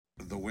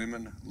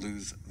women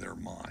lose their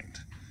mind.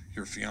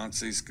 Your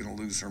fiance is going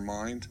to lose her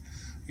mind.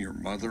 Your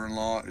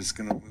mother-in-law is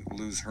going to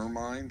lose her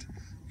mind.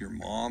 Your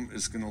mom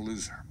is going to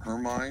lose her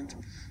mind.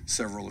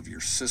 Several of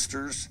your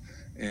sisters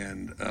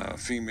and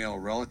female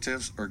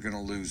relatives are going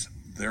to lose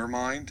their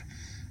mind,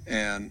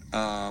 and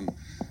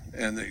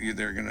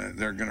they're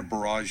gonna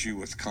barrage you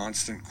with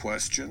constant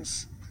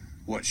questions.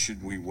 What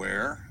should we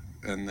wear?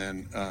 And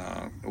then,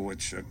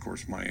 which of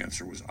course my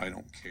answer was, I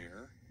don't care.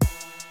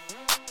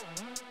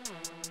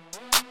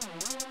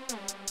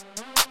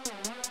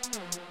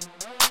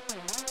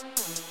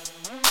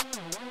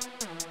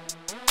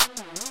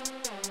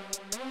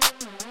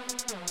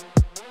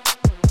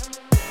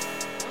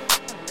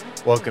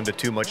 Welcome to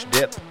Too Much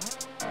Dip,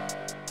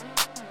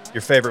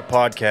 your favorite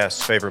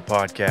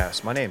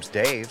podcast. My name's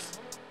Dave.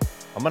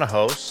 I'm going to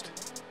host.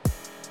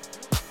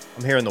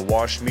 I'm here in the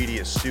Wash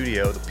Media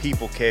studio, the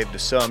People Cave to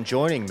some.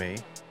 Joining me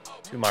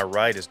to my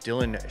right is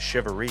Dylan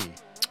Chevary.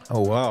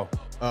 Oh, wow.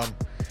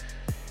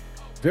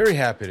 Very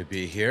happy to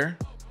be here.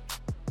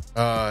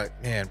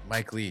 Man,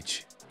 Mike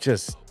Leach,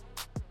 just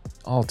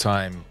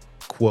all-time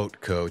quote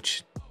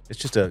coach. It's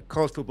just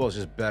college football is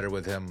just better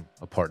with him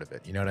a part of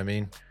it. You know what I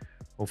mean?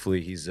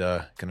 Hopefully he's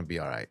going to be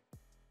all right.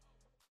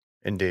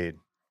 Indeed.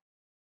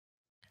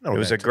 It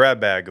was a grab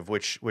bag of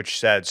which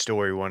sad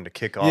story we wanted to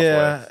kick off with.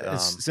 Yeah,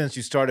 since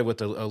you started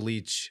with a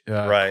Leach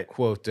right.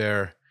 quote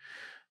there.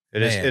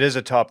 It is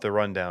atop the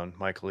rundown,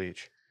 Mike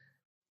Leach.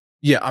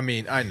 Yeah, I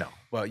mean, I know.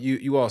 Well,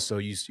 you also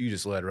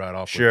just led right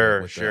off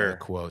with the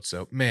quote.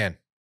 So, man.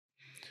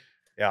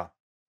 Yeah.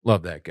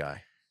 Love that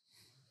guy.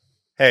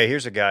 Hey,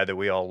 here's a guy that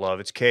we all love.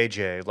 It's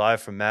KJ,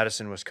 live from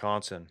Madison,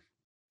 Wisconsin.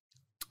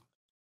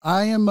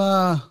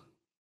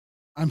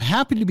 I'm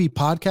happy to be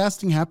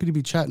podcasting, happy to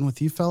be chatting with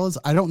you fellas.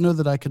 I don't know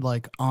that I could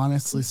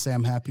honestly say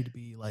I'm happy to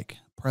be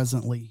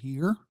presently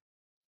here.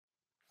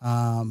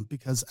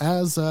 Because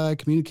as I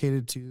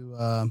communicated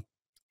to,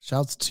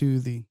 shouts to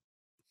the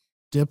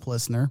Dip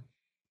listener,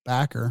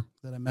 backer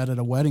that I met at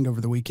a wedding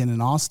over the weekend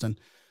in Austin.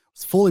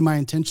 It's fully my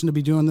intention to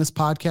be doing this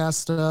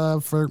podcast,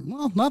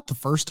 not the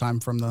first time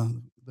from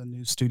the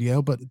new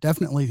studio, but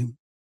definitely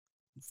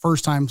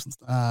first time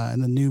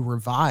in the new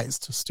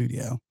revised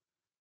studio,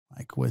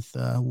 with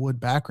wood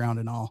background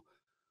and all.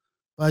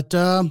 But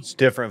it's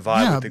different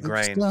vibe with the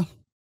grain.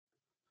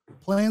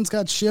 Plans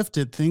got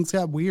shifted. Things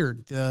got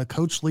weird.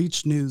 Coach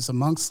Leach news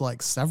amongst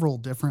several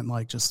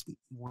different just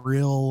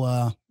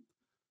real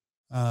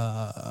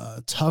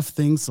tough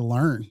things to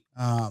learn.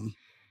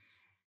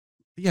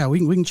 Yeah, we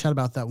can chat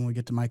about that when we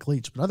get to Mike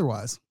Leach. But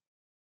otherwise,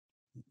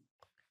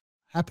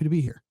 happy to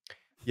be here.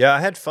 Yeah, I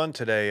had fun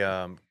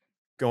today.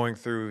 Going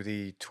through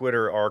the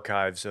Twitter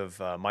archives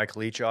of Mike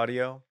Leach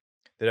audio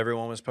that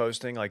everyone was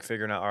posting,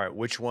 figuring out, all right,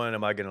 which one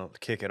am I going to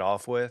kick it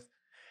off with?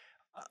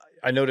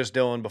 I noticed,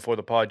 Dylan, before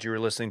the pod, you were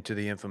listening to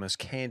the infamous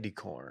Candy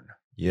Corn.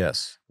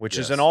 Yes. Which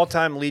is an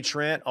all-time Leach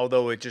rant,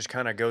 although it just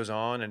kind of goes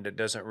on and it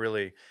doesn't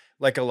really,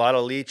 like a lot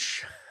of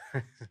Leach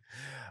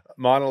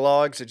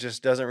monologues, it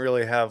just doesn't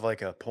really have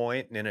a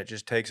point, and it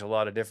just takes a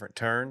lot of different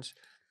turns.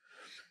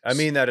 I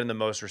mean that in the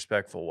most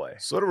respectful way.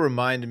 Sort of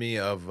reminded me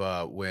of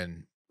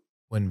when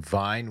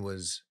Vine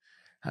was,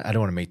 I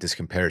don't want to make this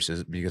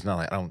comparison because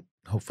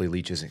hopefully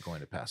Leach isn't going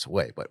to pass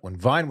away, but when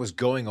Vine was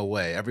going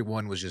away,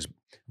 everyone was just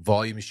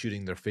volume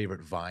shooting their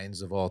favorite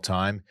Vines of all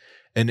time.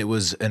 And it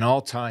was an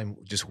all-time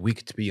just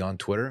week to be on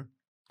Twitter.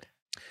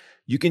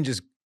 You can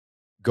just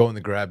go in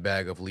the grab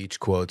bag of Leach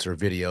quotes or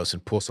videos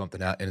and pull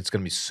something out, and it's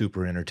going to be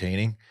super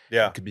entertaining.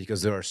 Yeah.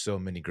 Because there are so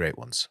many great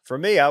ones. For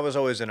me, I was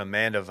always an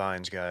Amanda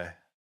Vines guy.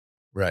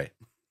 Right.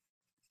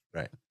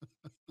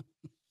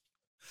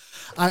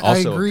 I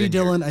agree,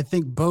 Dylan. I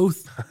think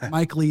both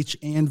Mike Leach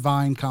and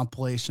Vine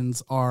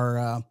compilations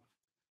are,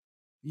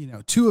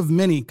 two of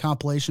many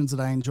compilations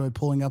that I enjoy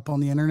pulling up on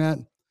the internet.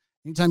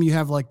 Anytime you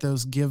have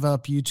those give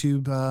up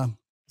YouTube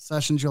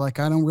sessions, you're I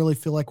don't really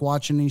feel like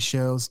watching these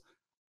shows.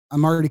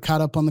 I'm already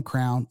caught up on The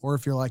Crown. Or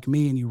if you're like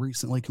me and you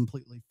recently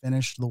completely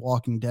finished The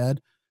Walking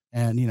Dead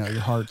and, your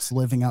heart's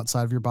living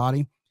outside of your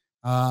body,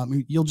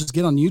 you'll just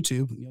get on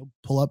YouTube and you'll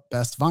pull up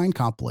best Vine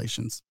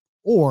compilations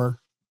or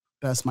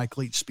best Mike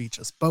Leach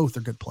speeches. Both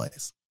are good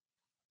plays.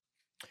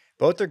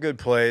 Both are good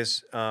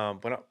plays. When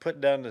I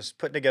putting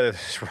together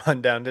this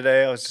rundown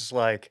today, I was just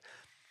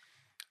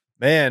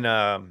man,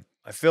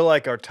 I feel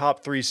like our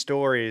top three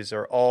stories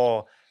are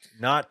all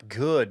not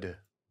good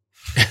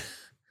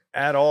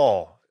at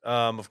all.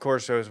 Of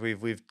course, as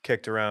we've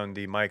kicked around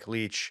the Mike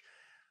Leach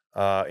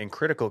in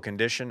critical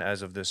condition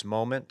as of this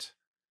moment,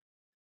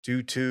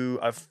 due to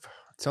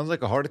sounds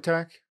like a heart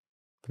attack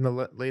from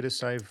the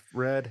latest I've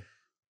read.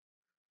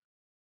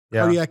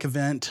 Yeah. Cardiac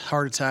event,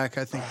 heart attack.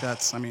 I think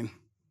that's,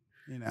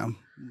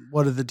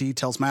 what do the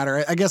details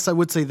matter? I guess I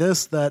would say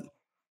this, that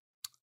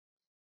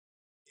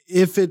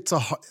if it's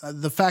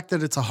the fact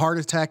that it's a heart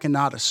attack and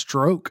not a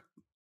stroke,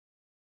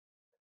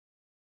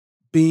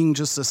 being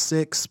just a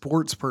sick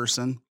sports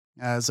person,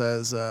 as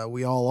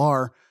we all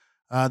are,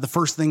 the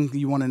first thing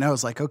you want to know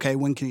is okay,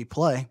 when can he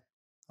play?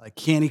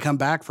 Can he come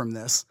back from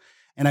this?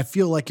 And I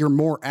feel like you're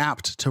more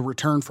apt to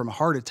return from a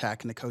heart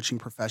attack in the coaching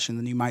profession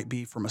than you might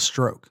be from a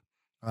stroke.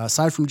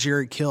 Aside from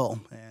Jerry Kill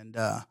and,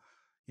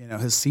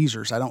 his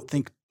seizures, I don't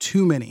think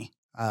too many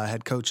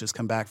head coaches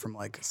come back from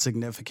like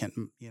significant,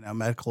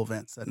 medical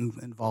events that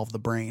involve the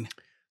brain.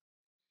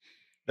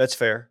 That's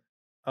fair.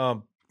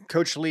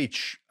 Coach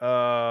Leach,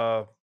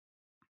 clean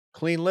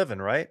living,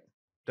 right?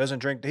 Doesn't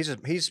drink.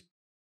 He's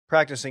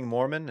practicing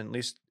Mormon, at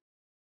least.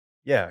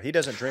 Yeah, he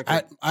doesn't drink.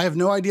 I have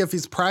no idea if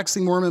he's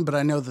practicing Mormon, but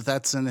I know that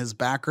that's in his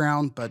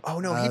background. But oh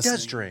no, he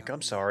does drink.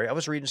 I'm sorry, I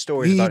was reading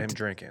stories about him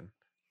drinking.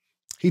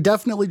 He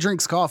definitely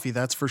drinks coffee,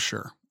 that's for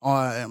sure,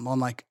 on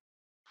like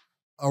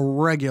a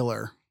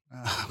regular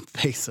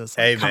basis,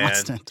 hey,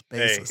 constant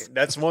basis. Hey,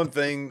 that's one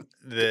thing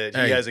that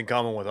he has in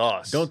common with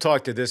us. Don't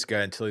talk to this guy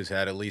until he's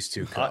had at least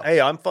 2 cups.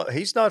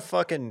 He's not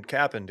fucking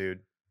capping, dude.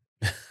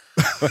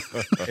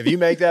 If you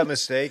make that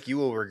mistake, you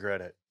will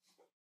regret it.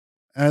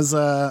 As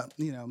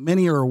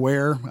many are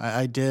aware,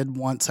 I did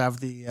once have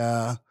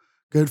the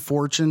good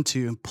fortune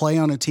to play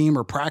on a team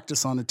or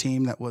practice on a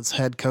team that was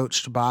head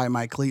coached by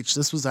Mike Leach.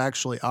 This was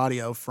actually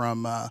audio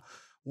from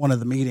one of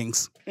the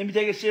meetings. Let me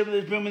take a sip of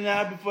this Boomin'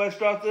 now before I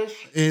start this.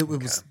 It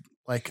was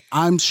like,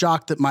 I'm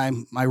shocked that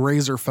my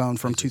Razor phone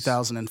from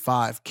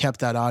 2005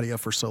 kept that audio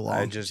for so long.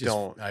 I just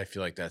don't. I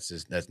feel like that's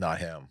not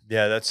him.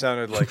 Yeah, that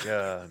sounded like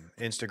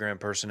Instagram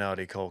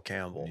personality Cole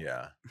Campbell.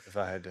 Yeah. If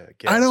I had to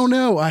guess. I don't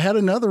know. I had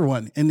another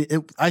one, and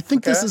I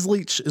think this is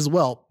Leach as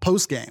well,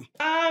 post-game.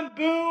 I'm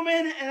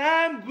booming and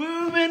I'm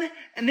grooving,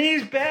 and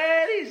these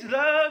baddies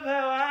love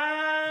how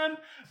I'm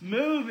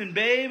moving,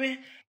 baby.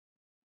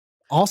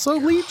 Also,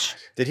 Leach?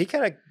 Did he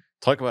kind of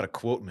talk about a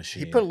quote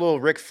machine? He put a little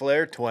Ric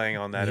Flair twang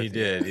on that. He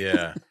did,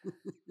 yeah.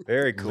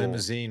 Very cool.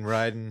 Limousine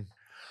riding.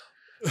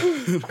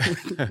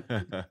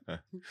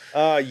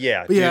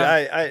 Yeah, dude.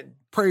 I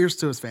prayers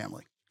to his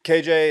family.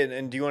 KJ,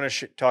 and do you want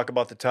to talk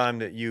about the time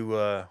that you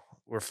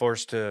were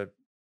forced to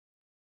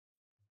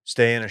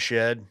stay in a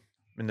shed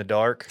in the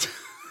dark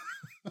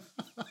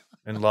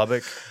in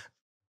Lubbock?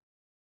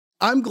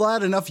 I'm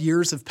glad enough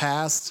years have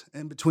passed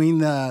in between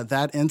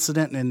that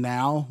incident and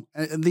now.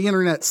 The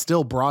internet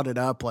still brought it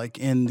up like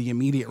in the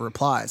immediate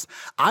replies.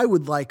 I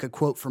would like a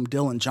quote from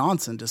Dylan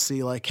Johnson to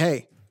see like,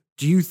 hey,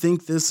 do you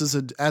think this is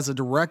as a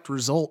direct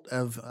result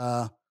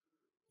of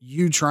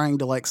you trying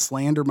to like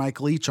slander Mike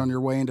Leach on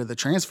your way into the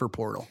transfer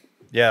portal?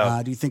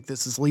 Yeah. Do you think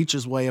this is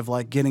Leach's way of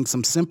like getting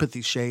some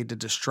sympathy shade to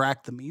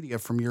distract the media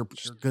from your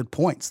good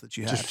points that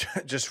you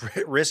had? Just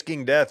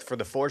risking death for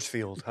the force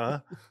field, huh?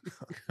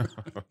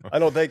 I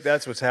don't think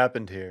that's what's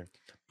happened here.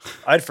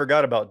 I'd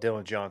forgot about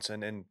Dylan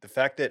Johnson, and the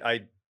fact that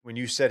when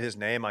you said his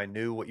name, I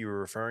knew what you were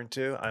referring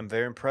to. I'm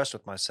very impressed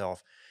with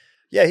myself.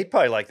 Yeah, he'd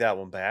probably like that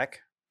one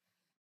back.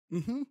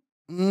 Mm-hmm.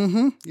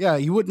 Mm-hmm. Yeah,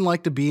 you wouldn't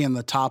like to be in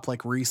the top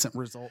like recent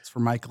results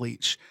for Mike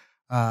Leach.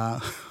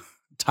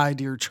 Tied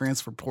to your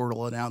transfer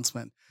portal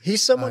announcement.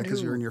 He's someone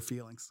because you're in your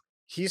feelings.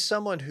 He's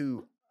someone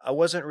who I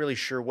wasn't really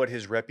sure what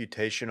his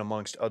reputation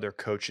amongst other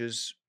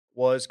coaches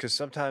was, because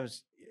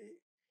sometimes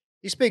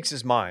he speaks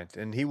his mind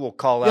and he will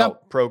call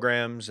out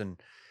programs. And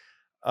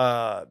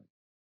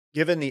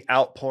given the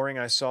outpouring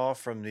I saw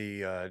from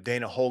the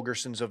Dana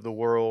Holgersons of the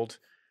world,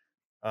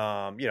 he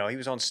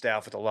was on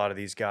staff with a lot of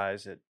these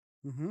guys at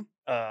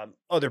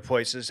other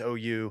places,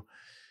 OU.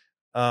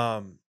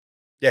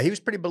 Yeah, he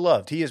was pretty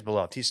beloved. He is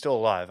beloved. He's still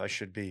alive. I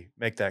should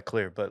make that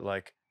clear. But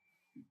like,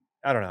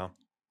 I don't know.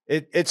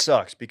 It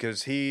sucks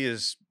because he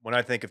is, when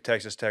I think of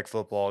Texas Tech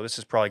football, this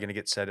is probably going to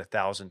get said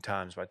 1,000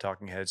 times by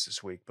talking heads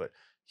this week, but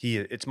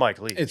it's Mike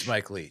Leach. It's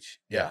Mike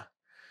Leach. Yeah.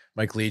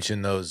 Mike Leach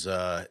in those,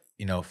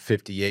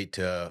 58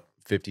 to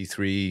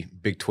 53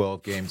 Big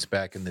 12 games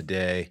back in the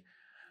day.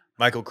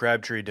 Michael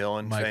Crabtree,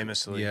 Dylan,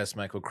 famously. Yes,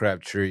 Michael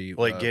Crabtree.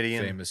 Blake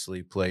Gideon.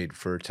 Famously played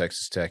for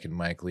Texas Tech, and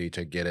Mike Leach.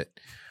 I get it.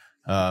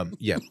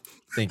 Yeah,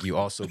 thank you.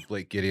 Also,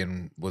 Blake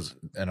Gideon was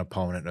an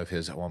opponent of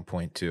his at one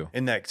point too.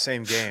 In that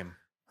same game.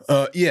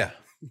 Yeah.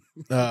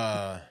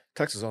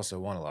 Texas also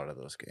won a lot of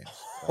those games.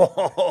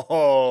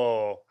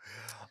 Oh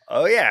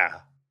yeah.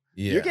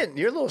 Yeah.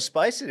 You're a little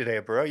spicy today,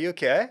 bro. You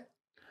okay?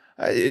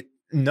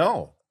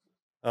 No.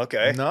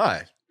 Okay.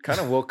 Not. Kind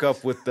of woke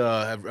up with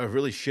a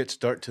really shit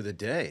start to the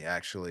day,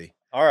 actually.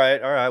 All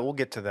right. We'll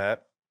get to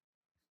that.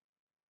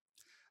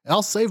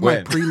 I'll save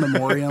my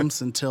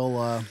pre-memoriams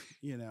until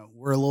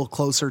we're a little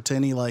closer to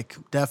any like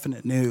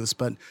definite news.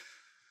 But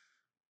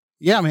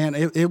yeah, man,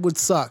 it would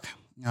suck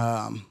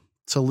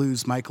to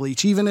lose Mike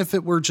Leach, even if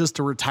it were just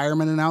a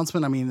retirement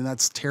announcement. I mean,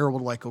 that's terrible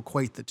to like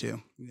equate the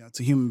two. It's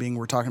a human being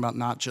we're talking about,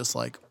 not just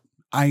like,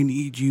 I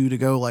need you to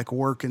go like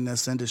work in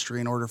this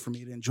industry in order for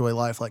me to enjoy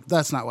life. Like,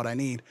 that's not what I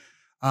need.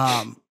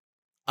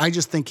 I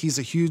just think he's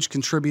a huge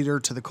contributor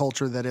to the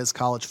culture that is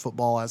college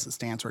football as it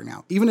stands right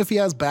now. Even if he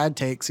has bad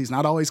takes, he's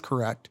not always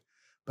correct.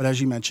 But as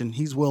you mentioned,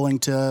 he's willing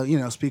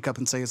to, speak up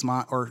and say his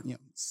mind, or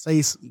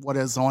say what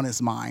is on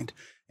his mind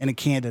in a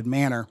candid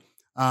manner.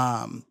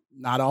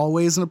 Not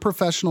always in a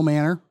professional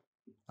manner.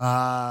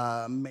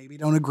 Maybe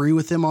don't agree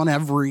with him on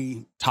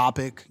every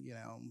topic,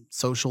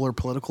 social or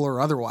political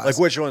or otherwise. Like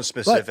which one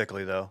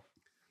specifically, though?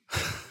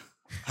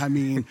 I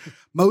mean,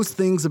 most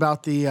things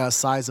about the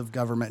size of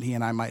government, he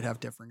and I might have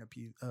differing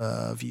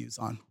views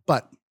on.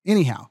 But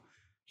anyhow,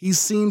 he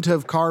seemed to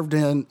have carved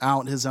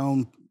out his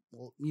own,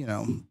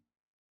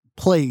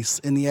 place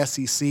in the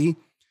SEC,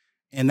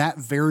 and that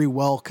very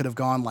well could have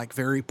gone like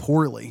very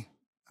poorly,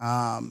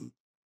 and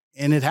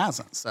it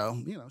hasn't. So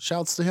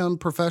shouts to him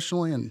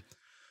professionally, and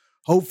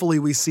hopefully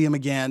we see him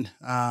again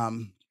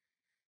on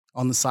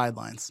the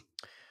sidelines.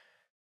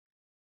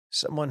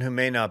 Someone who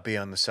may not be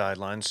on the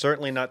sidelines,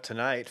 certainly not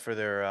tonight for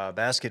their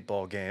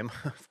basketball game,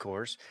 of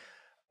course.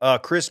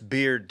 Chris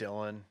Beard,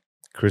 Dylan.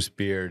 Chris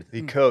Beard,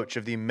 the coach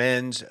of the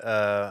men's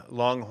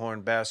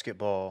Longhorn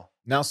basketball.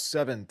 Now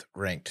 7th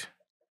ranked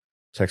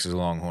Texas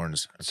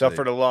Longhorns.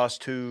 Suffered a loss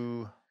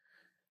to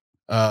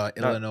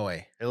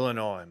Illinois.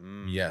 Illinois.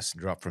 Yes,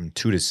 dropped from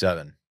 2 to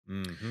 7.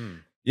 Mm-hmm.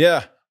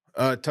 Yeah,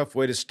 tough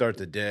way to start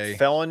the day.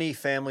 Felony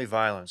family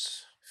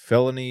violence.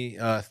 Felony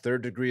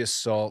third-degree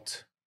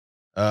assault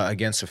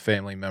against a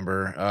family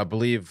member. I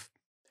believe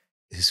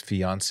his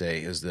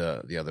fiance is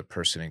the other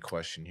person in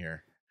question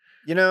here.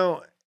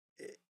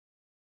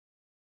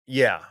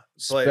 Yeah,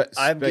 but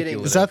I'm getting.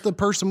 Is that the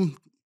person?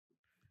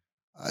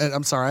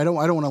 I'm sorry, I don't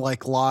want to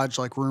like lodge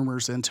like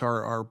rumors into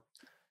our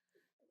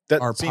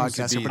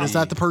podcast here, but is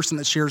that the person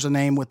that shares a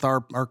name with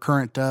our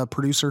current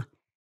producer?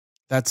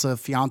 That's a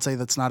fiance.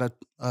 That's not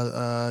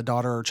a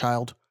daughter or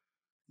child.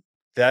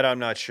 That I'm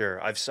not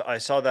sure. I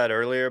saw that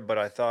earlier, but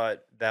I thought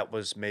that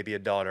was maybe a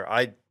daughter.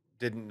 I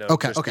didn't know.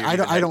 Okay.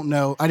 I don't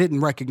know. I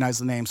didn't recognize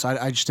the name, so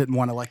I just didn't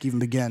want to like even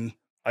begin.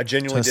 I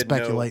genuinely didn't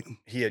speculate. Know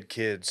he had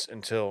kids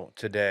until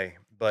today.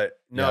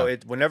 But no,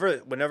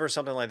 whenever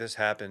something like this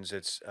happens,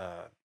 it's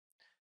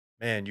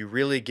man, you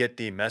really get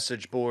the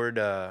message board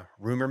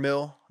rumor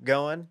mill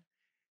going,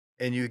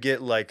 and you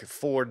get like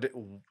 4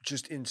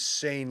 just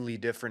insanely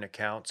different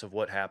accounts of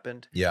what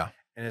happened. Yeah,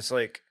 and it's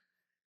like,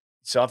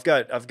 so I've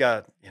got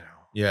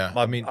Yeah,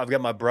 I've got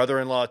my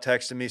brother-in-law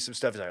texting me some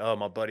stuff. He's like, "Oh,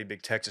 my buddy,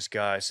 big Texas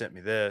guy, sent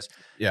me this."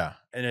 Yeah,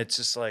 and it's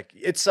just like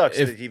it sucks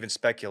to even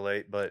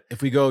speculate. But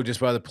if we go just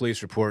by the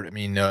police report, I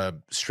mean,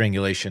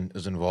 strangulation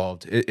is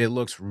involved. It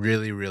looks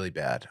really, really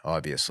bad.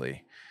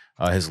 Obviously,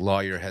 his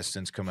lawyer has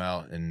since come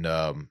out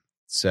and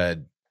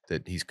said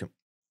that he's.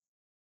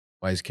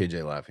 Why is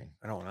KJ laughing?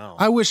 I don't know.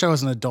 I wish I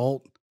was an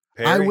adult.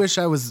 Perry? I wish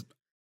I was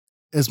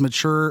as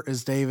mature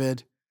as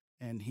David,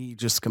 and he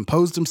just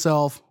composed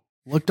himself,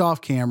 looked off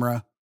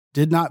camera.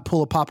 Did not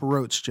pull a Papa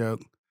Roach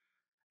joke,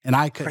 and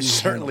I couldn't. I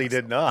certainly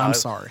did not. I'm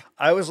sorry.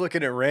 I was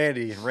looking at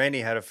Randy, and Randy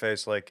had a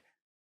face like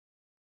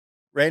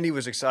Randy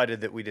was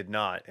excited that we did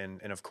not,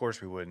 and of course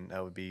we wouldn't.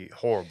 That would be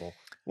horrible.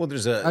 Well,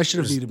 I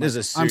should have needed.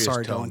 I'm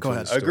sorry, Dylan. Go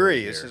ahead.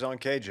 Agree. This is on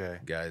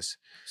KJ, guys.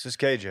 This is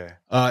KJ.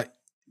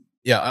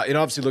 Yeah, it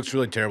obviously looks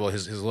really terrible.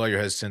 His lawyer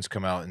has since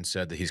come out and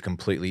said that he's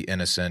completely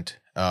innocent.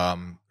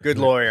 Good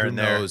lawyer in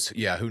there.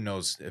 Yeah, who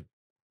knows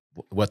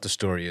what the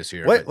story is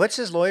here? What's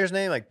his lawyer's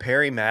name? Like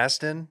Perry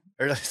Maston,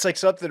 or it's like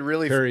something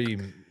really Perry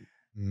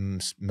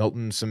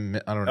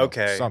Milton. I don't know.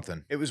 Okay,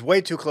 something. It was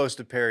way too close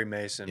to Perry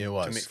Mason. It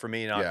was for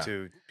me not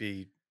to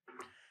be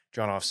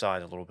drawn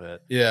offside a little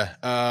bit. Yeah.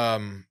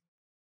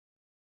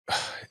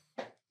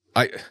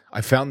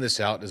 I found this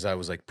out as I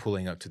was like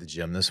pulling up to the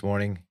gym this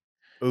morning.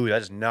 Ooh,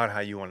 that is not how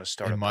you want to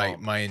start. And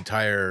my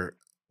entire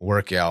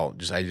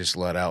workout, I just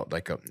let out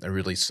like a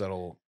really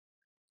subtle,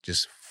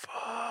 just fuck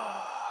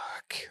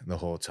the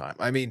whole time.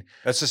 I mean,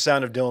 that's the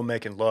sound of Dylan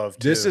making love.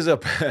 This is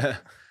the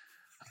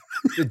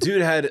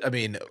dude had,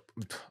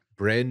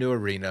 brand new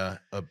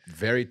arena, a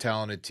very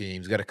talented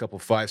team. He's got a couple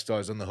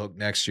 5-stars on the hook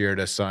next year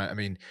to sign. I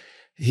mean,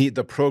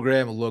 the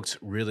program looks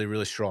really,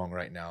 really strong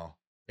right now,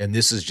 and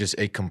this is just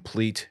a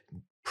complete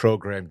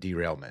program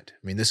derailment.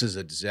 I mean, this is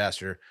a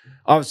disaster.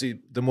 Obviously,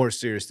 the more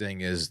serious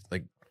thing is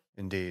like,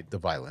 indeed, the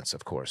violence,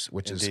 of course,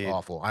 which is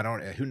awful.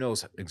 Who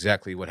knows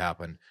exactly what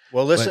happened.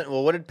 Well, listen.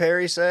 What did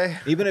Perry say?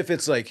 Even if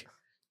it's like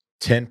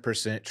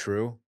 10%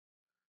 true,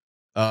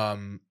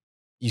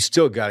 you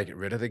still got to get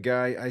rid of the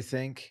guy, I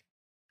think.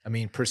 I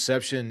mean,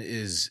 perception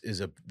is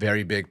a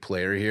very big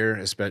player here,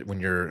 especially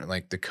when you're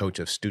like the coach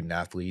of student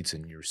athletes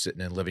and you're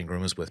sitting in living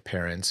rooms with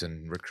parents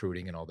and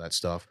recruiting and all that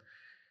stuff.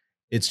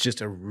 It's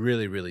just a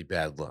really, really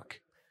bad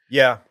look.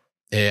 Yeah.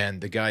 And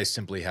the guy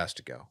simply has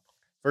to go.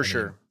 For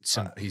sure.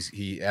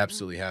 He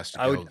absolutely has to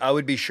go. I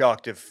would be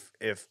shocked if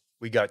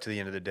we got to the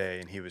end of the day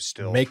and he was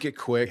still make it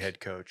quick,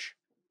 head coach.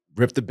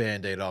 Rip the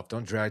Band-Aid off.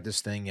 Don't drag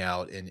this thing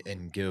out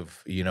and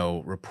give,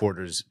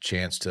 reporters a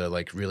chance to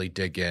like really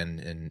dig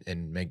in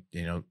and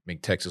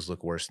make Texas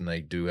look worse than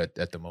they do at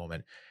the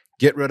moment.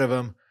 Get rid of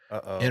him.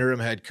 Interim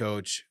head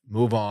coach,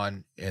 move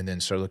on, and then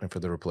start looking for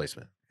the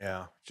replacement.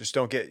 Yeah. Just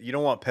you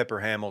don't want Pepper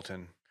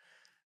Hamilton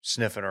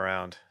sniffing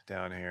around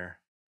down here.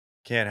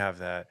 Can't have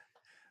that.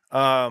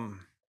 I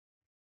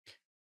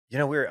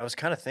was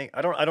kind of thinking.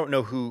 I don't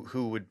know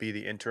who would be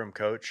the interim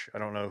coach. I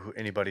don't know who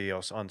anybody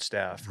else on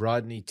staff.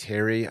 Rodney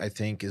Terry, I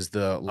think, is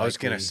I was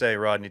going to say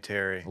Rodney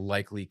Terry,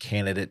 likely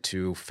candidate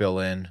to fill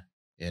in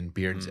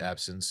Beard's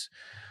absence.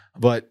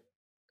 But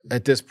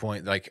at this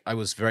point, like I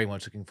was very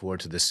much looking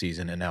forward to this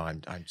season, and now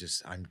I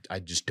just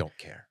don't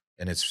care,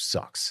 and it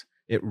sucks.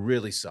 It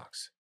really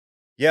sucks.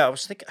 Yeah, I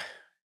was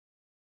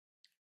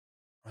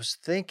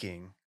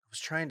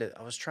trying to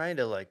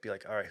like be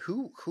like, all right,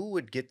 who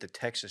would get the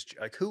Texas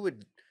like who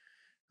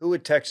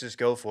would Texas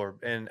go for?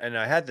 And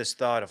I had this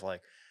thought of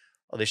like,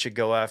 oh, they should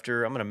go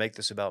after. I'm going to make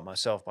this about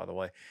myself, by the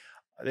way.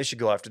 They should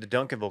go after the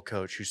Duncanville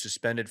coach who's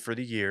suspended for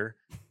the year,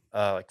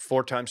 like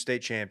 4-time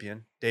state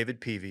champion, David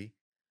Peavy.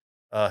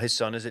 His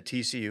son is at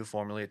TCU,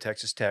 formerly at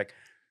Texas Tech,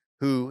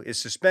 who is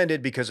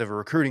suspended because of a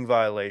recruiting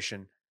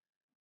violation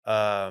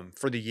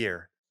for the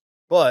year.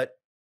 But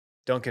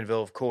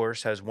Duncanville, of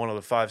course, has one of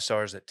the 5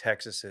 stars that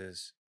Texas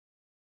is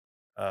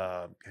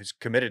who is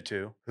committed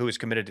to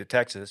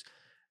Texas.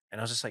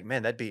 And I was just like,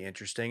 man, that'd be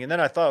interesting. And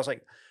then I thought, I was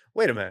like,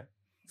 wait a minute.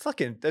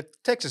 Fucking the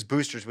Texas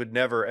Boosters would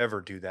never,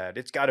 ever do that.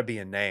 It's got to be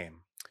a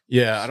name.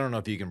 Yeah, I don't know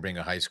if you can bring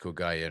a high school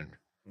guy in.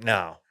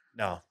 No.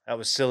 That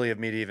was silly of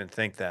me to even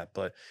think that.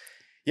 But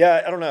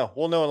yeah, I don't know.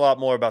 We'll know a lot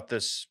more about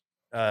this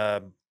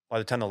by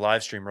the time the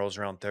live stream rolls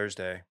around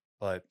Thursday.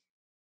 But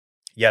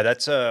yeah,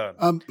 that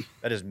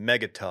is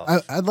mega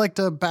tough. I'd like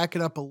to back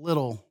it up a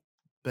little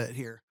bit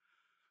here.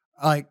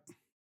 Like,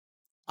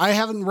 I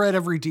haven't read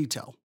every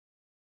detail,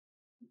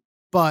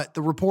 but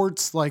the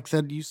reports like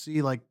that you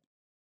see like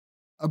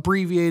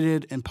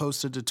abbreviated and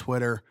posted to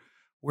Twitter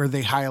where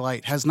they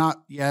highlight has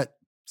not yet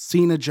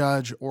seen a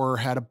judge or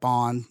had a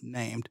bond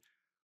named.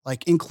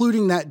 Like,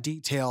 including that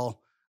detail,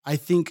 I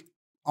think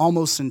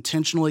almost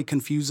intentionally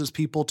confuses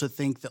people to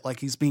think that like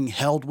he's being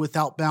held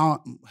without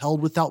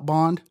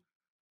bond.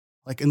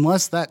 Like,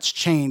 unless that's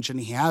changed and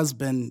he has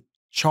been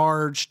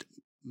charged,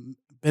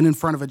 been in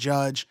front of a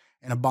judge,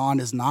 and a bond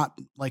is not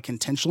like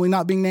intentionally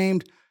not being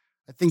named,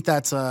 I think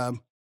that's a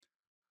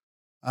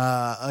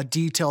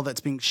detail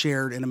that's being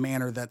shared in a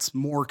manner that's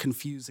more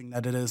confusing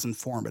than it is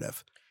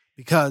informative,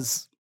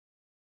 because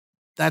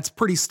that's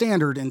pretty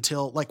standard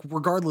until, like,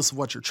 regardless of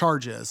what your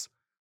charge is,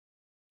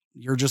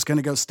 you're just going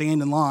to go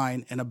stand in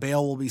line and a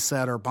bail will be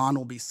set or bond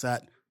will be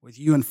set with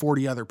you and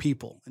 40 other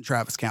people in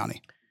Travis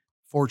County.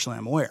 Fortunately,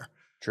 I'm aware.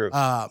 True.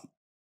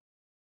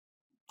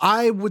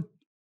 I'm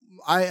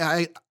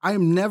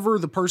never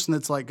the person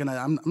that's like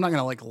I'm not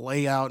gonna like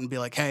lay out and be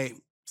like, hey,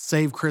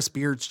 save Chris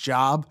Beard's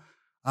job.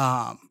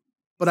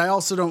 But I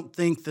also don't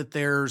think that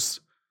there's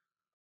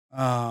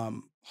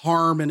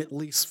harm in at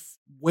least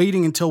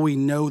waiting until we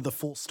know the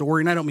full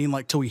story. And I don't mean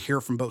like till we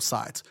hear from both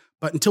sides,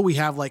 but until we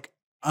have like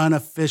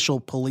unofficial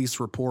police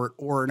report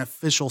or an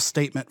official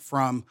statement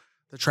from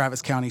the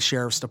Travis County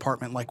Sheriff's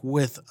Department, like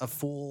with a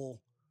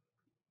full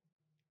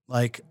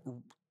like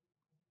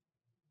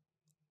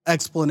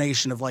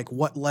explanation of like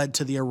what led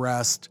to the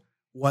arrest,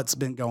 what's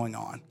been going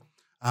on.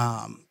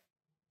 I'm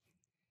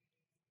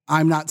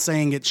not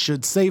saying it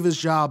should save his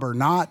job or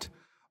not,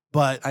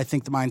 but I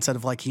think the mindset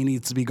of like he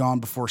needs to be gone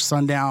before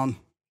sundown.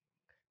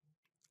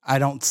 I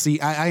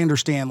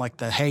understand like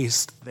the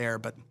haste there,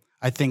 but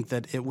I think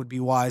that it would be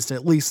wise to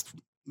at least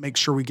make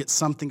sure we get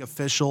something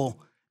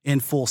official in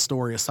full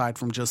story aside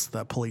from just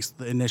the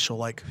initial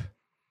like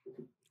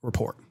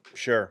report.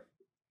 Sure.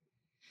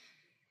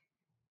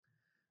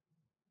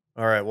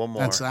 All right, one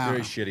more. That's a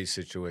very shitty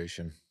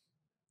situation.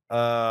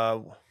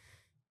 Grant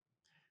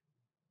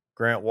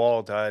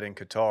Wall died in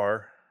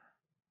Qatar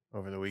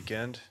over the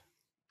weekend.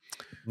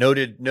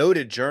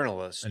 Noted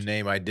journalist. A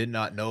name I did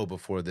not know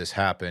before this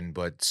happened,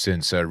 but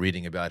since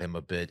reading about him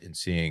a bit and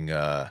seeing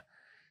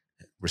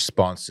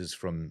responses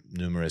from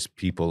numerous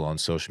people on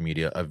social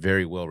media, a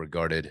very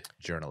well-regarded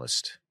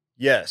journalist.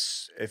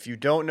 Yes. If you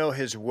don't know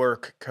his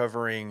work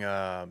covering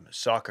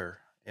soccer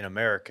in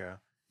America,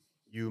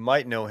 you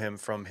might know him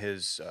from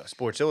his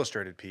Sports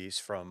Illustrated piece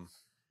from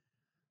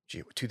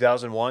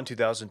 2001,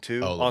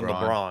 2002 on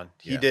LeBron.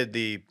 Yeah. He did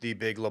the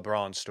big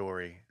LeBron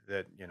story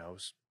that,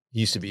 he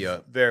used to be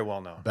a very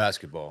well known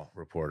basketball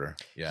reporter.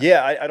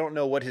 Yeah. I don't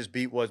know what his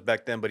beat was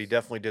back then, but he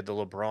definitely did the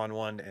LeBron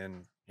one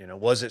and,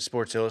 was at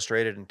Sports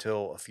Illustrated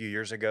until a few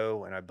years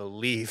ago. And I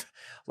believe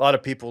a lot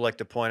of people like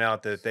to point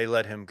out that they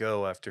let him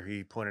go after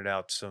he pointed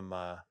out some,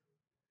 I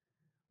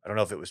don't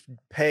know if it was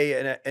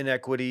pay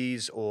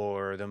inequities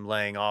or them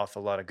laying off a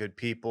lot of good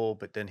people,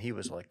 but then he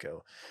was let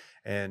go.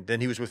 And then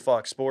he was with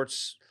Fox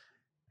Sports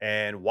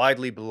and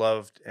widely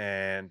beloved.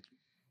 And,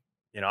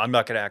 I'm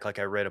not going to act like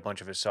I read a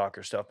bunch of his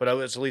soccer stuff, but I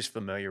was at least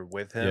familiar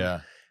with him.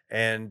 Yeah.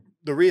 And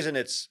the reason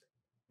it's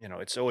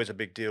always a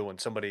big deal when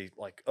somebody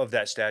like of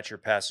that stature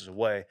passes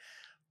away,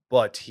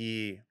 but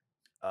he,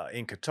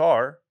 in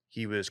Qatar,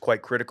 he was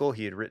quite critical.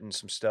 He had written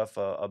some stuff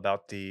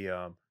about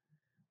the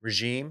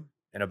regime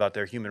and about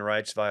their human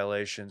rights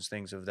violations,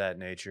 things of that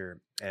nature,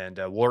 and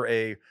wore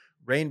a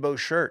rainbow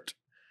shirt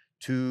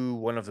to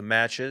one of the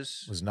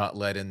matches. Was not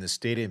let in the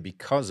stadium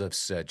because of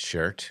said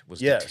shirt. Was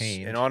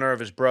detained. In honor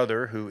of his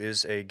brother, who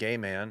is a gay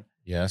man.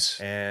 Yes.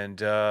 And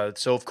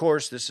so, of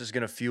course, this is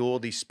going to fuel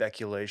the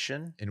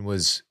speculation. And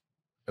was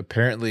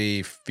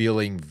apparently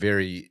feeling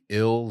very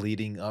ill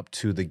leading up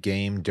to the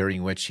game,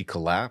 during which he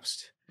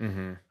collapsed.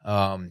 Mm-hmm.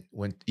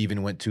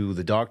 Went to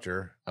the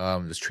doctor,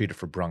 was treated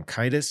for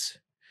bronchitis,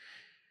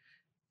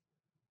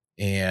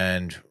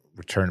 and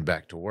returned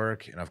back to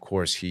work. And of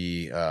course,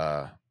 he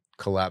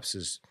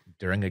collapses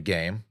during a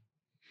game.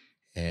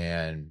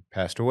 and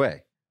passed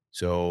away.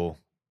 So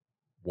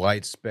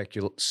wide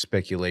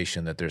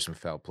speculation that there's some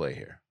foul play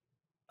here.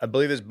 I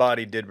believe his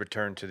body did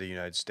return to the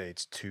United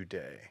States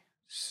today.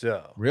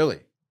 So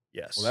really,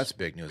 yes. Well, that's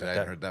big news. I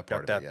hadn't heard that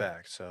part of it yet. Got that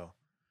back. So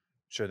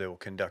sure they will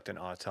conduct an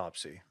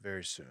autopsy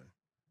very soon.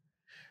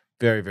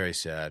 Very, very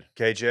sad.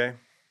 KJ.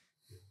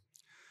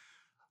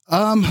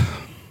 I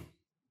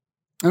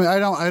mean,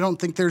 I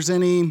don't think there's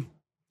any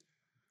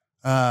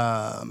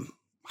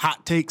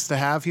hot takes to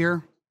have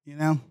here. You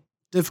know,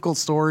 difficult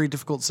story,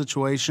 difficult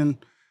situation.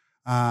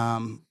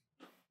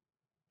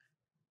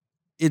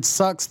 It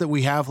sucks that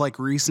we have like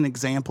recent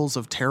examples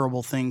of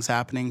terrible things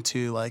happening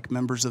to like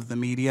members of the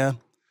media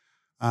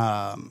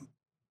in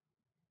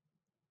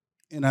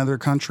other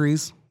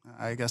countries,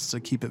 I guess, to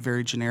keep it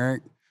very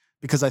generic,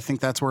 because I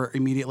think that's where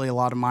immediately a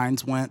lot of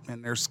minds went,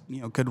 and there's,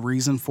 you know, good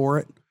reason for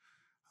it.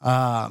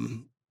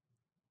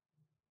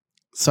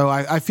 So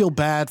I feel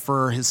bad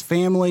for his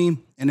family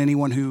and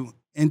anyone who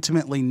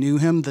intimately knew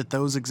him, that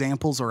those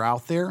examples are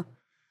out there,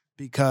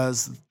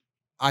 because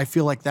I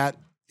feel like that,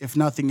 if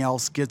nothing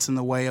else, gets in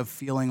the way of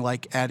feeling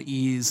like at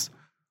ease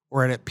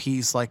or at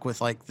peace, like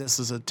with like, this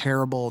is a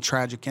terrible,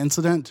 tragic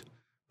incident,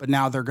 but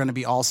now they're going to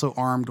be also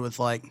armed with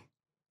like,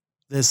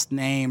 this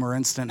name or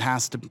incident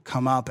has to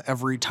come up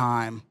every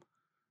time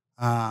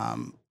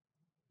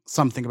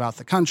something about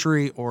the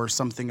country or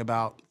something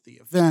about the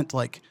event.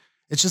 Like,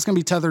 it's just going to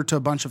be tethered to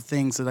a bunch of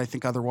things that I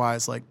think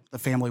otherwise, like, the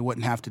family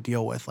wouldn't have to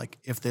deal with, like,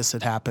 if this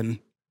had happened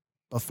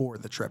before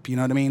the trip. You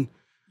know what I mean?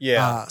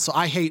 Yeah. So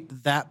I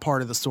hate that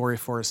part of the story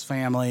for his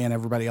family and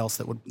everybody else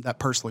that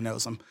personally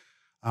knows him.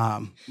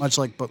 Much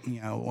like, but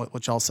you know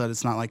what y'all said,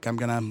 it's not like I'm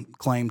going to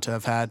claim to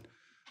have had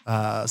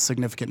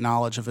significant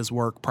knowledge of his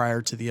work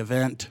prior to the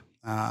event.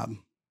 But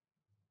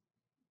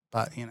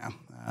you know,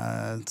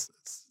 it's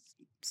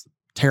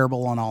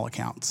terrible on all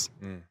accounts.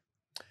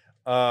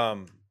 Yeah,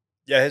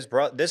 his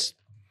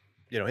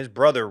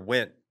brother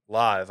went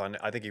live on,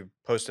 I think he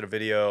posted a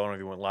video. I don't know if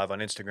he went live on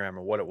Instagram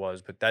or what it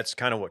was, but that's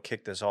kind of what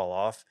kicked this all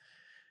off,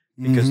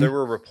 because there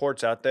were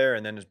reports out there,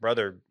 and then his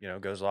brother, you know,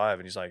 goes live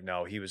and he's like,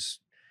 no, he's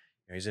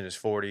in his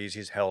 40s,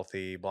 he's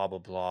healthy, blah, blah,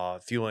 blah,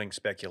 fueling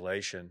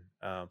speculation.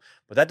 But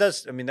that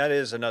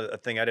is another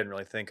thing I didn't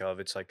really think of.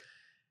 It's like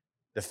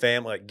the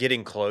family, like,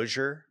 getting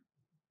closure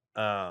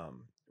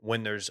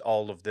when there's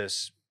all of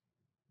this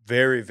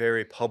very,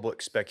 very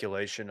public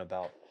speculation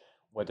about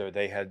whether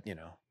they had, you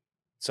know,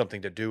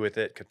 something to do with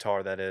it,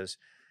 Qatar, that is,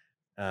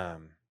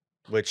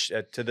 which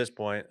to this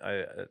point,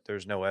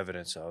 there's no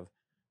evidence of.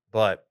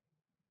 But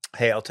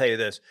hey, I'll tell you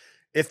this: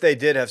 if they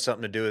did have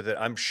something to do with it,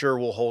 I'm sure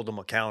we'll hold them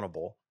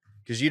accountable,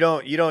 because you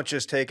don't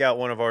just take out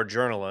one of our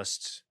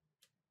journalists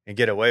and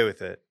get away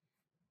with it.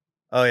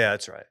 Oh yeah,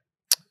 that's right.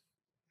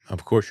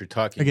 Of course, you're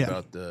talking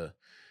about the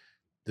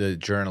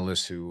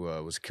journalist who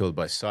was killed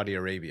by Saudi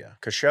Arabia,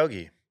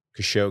 Khashoggi.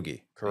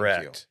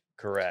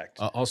 Correct.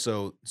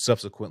 Also,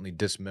 subsequently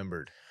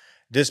dismembered,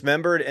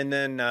 and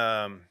then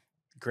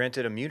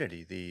granted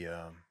immunity. The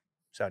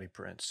Saudi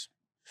prince.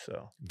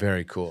 So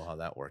very cool how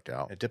that worked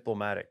out.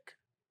 Diplomatic.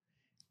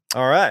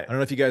 All right. I don't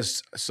know if you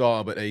guys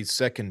saw, but a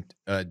second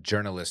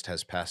journalist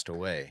has passed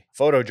away.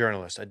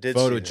 Photojournalist. I did.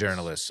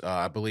 Photojournalist,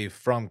 I believe,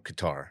 from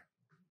Qatar.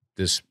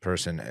 This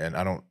person, and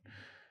I don't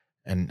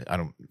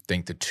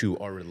think the two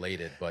are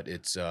related, but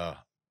it's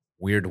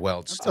weird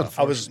weld stuff.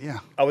 I was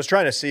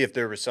trying to see if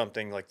there was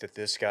something like that.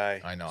 This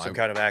guy, I know, some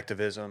kind of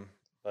activism,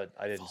 but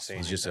I didn't see.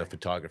 He's just a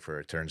photographer,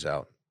 it turns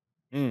out.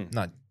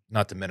 Not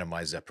to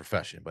minimize that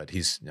profession, but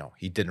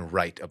he didn't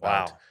write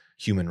about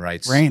human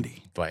rights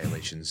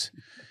violations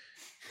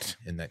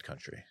in that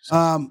country.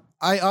 So.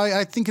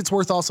 I think it's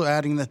worth also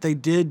adding that they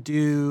did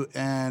do,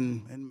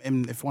 and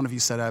if one of you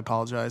said, I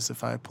apologize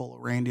if I pull a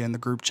Randy in the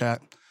group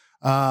chat.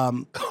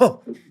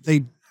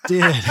 They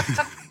did.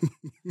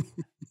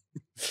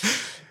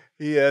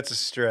 Yeah, it's a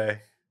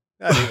stray.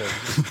 Not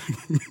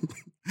even.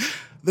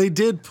 They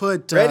did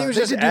put. Randy was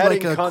just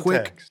adding like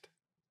context.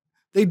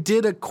 They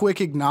did a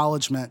quick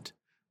acknowledgement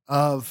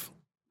of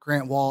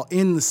Grant Wahl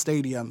in the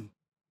stadium.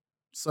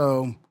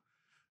 So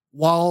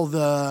while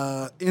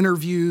the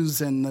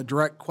interviews and the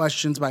direct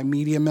questions by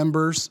media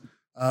members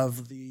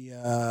of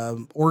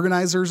the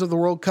organizers of the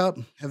World Cup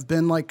have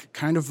been like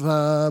kind of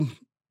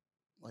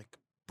like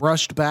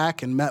brushed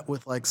back and met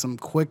with like some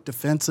quick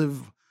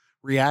defensive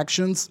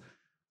reactions,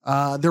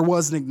 there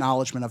was an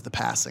acknowledgement of the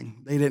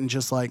passing. They didn't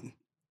just like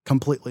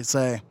completely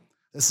say,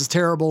 this is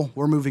terrible,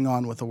 we're moving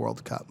on with the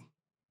World Cup.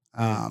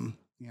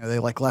 They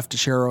like left a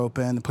share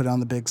open and put it on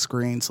the big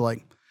screen. So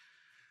like,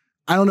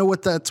 I don't know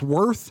what that's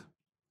worth,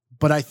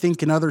 but I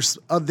think in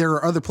there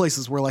are other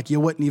places where like you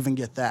wouldn't even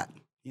get that,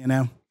 you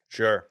know?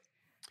 Sure.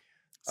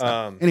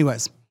 So,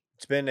 anyways,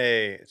 it's been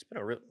a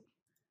real.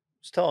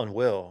 I was telling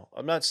Will,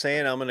 I'm not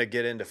saying I'm going to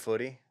get into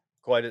footy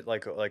quite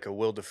like a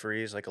Will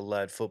DeFreeze, like a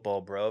lad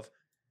football bruv,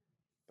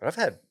 but I've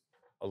had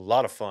a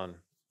lot of fun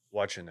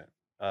watching it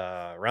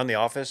around the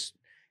office.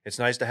 It's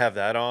nice to have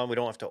that on. We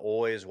don't have to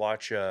always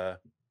watch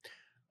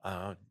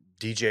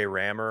DJ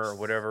Rammer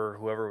or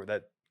whoever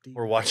that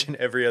We're watching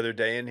Every Other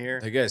Day in here.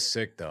 That guy's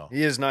sick, though.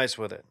 He is nice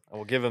with it. I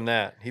will give him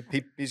that.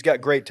 He's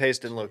got great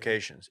taste in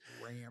locations.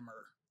 Rammer.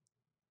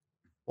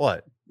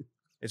 What?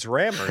 It's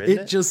Rammer, isn't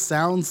it? It just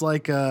sounds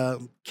like a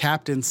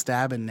Captain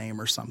Stabbin name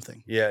or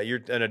something. Yeah,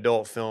 you're an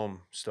adult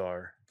film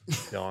star,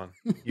 Don.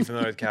 You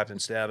familiar with Captain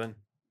Stabbin?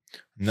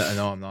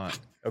 No, I'm not.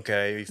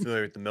 Okay. Are you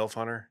familiar with the MILF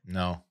Hunter?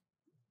 No.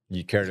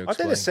 You care to explain? Aren't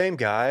they the same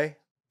guy?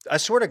 I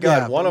swear to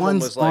God, one of them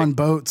was like on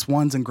boats,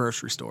 one's in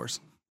grocery stores.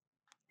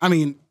 I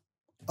mean,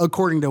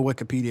 according to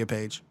Wikipedia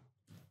page.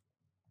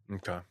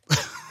 Okay.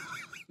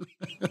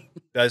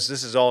 Guys,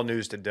 this is all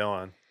news to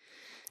Dylan.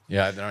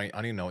 Yeah, I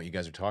don't even know what you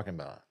guys are talking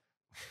about.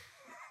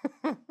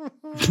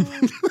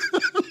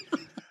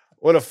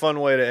 What a fun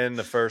way to end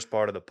the first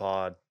part of the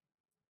pod.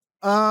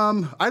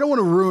 I don't want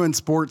to ruin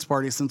sports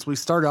party since we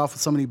started off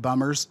with so many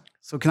bummers.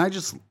 So can I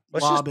just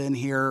lob in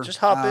here? Just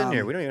hop in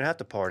here. We don't even have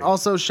to party.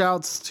 Also,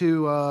 shouts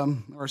to,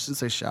 or I should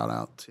say shout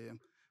out to,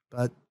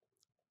 but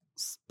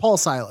Paul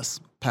Silas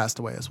passed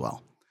away as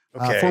well.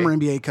 Okay. Former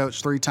NBA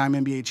coach, 3-time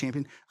NBA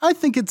champion. I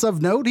think it's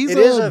of note. He's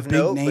a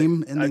big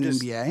name in the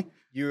NBA.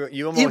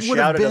 You almost it would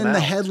have shouted him been the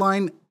out.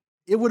 headline.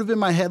 It would have been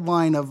my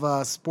headline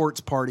of sports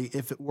party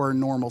if it were a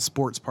normal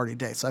sports party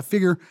day. So I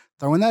figure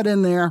throwing that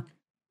in there,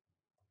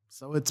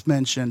 so it's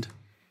mentioned.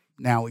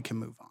 Now we can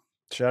move on.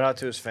 Shout out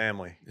to his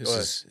family. This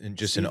is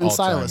just Stephen an all-time,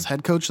 Silas,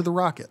 head coach of the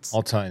Rockets.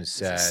 all-time His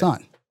sad,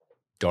 son.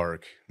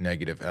 dark,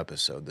 negative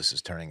episode this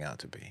is turning out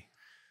to be.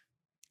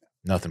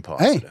 Nothing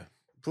positive.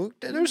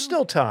 There's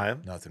still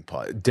time. Nothing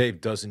positive. Dave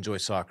does enjoy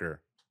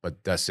soccer,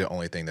 but that's the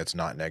only thing that's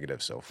not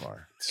negative so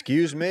far.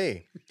 Excuse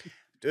me.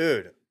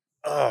 Dude.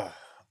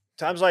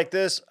 Times like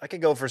this, I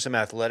could go for some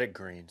athletic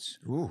greens.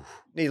 Ooh.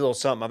 Need a little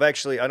something. I'm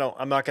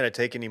not going to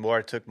take any more.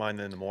 I took mine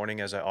in the morning,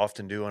 as I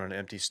often do on an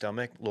empty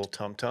stomach. A little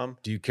tum-tum.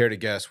 Do you care to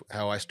guess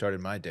how I started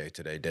my day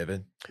today,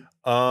 David?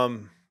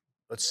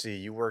 Let's see.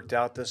 You worked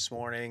out this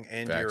morning,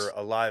 and Facts. you're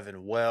alive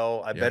and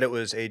well. I bet it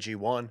was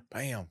AG1.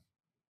 Bam.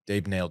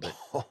 Dave nailed it.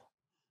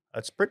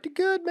 That's pretty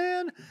good,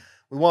 man.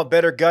 We want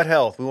better gut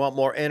health. We want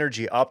more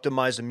energy,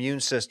 optimized immune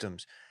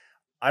systems.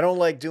 I don't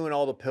like doing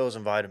all the pills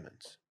and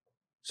vitamins.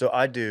 So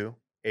I do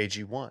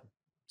AG1.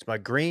 It's my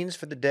greens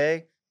for the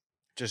day.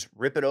 Just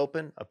rip it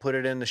open. I put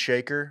it in the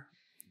shaker,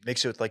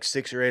 mix it with like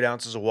 6 or 8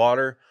 ounces of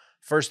water.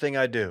 First thing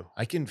I do.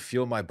 I can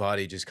feel my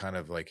body just kind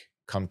of like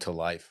come to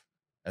life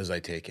as I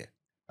take it.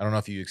 I don't know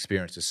if you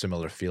experienced a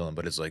similar feeling,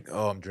 but it's like,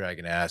 oh, I'm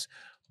dragging ass.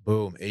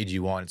 Boom,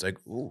 AG1. It's like,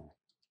 ooh.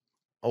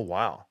 Oh,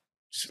 wow.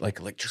 Just like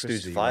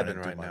electricity running vibing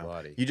through right my now.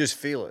 body. You just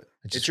feel it.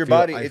 It's your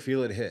body. I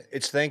feel it hit.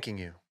 It's thanking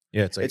you.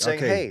 Yeah, it's like, it's saying,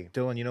 okay, hey,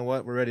 Dylan, you know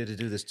what? We're ready to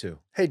do this too.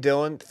 Hey,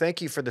 Dylan,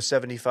 thank you for the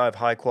 75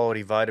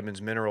 high-quality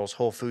vitamins, minerals,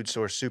 whole food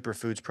source,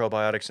 superfoods,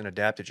 probiotics, and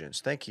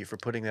adaptogens. Thank you for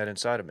putting that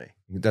inside of me.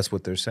 That's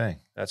what they're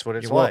saying. That's what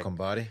it's You're like. welcome,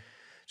 body.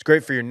 It's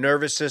great for your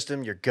nervous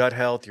system, your gut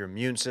health, your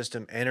immune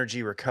system,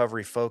 energy,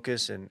 recovery,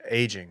 focus, and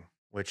aging,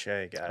 which,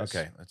 hey, guys.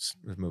 Okay, let's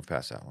move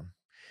past that one.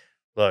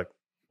 Look,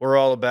 we're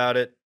all about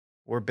it.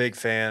 We're big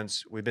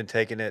fans. We've been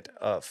taking it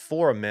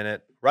for a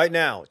minute. Right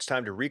now, it's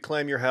time to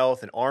reclaim your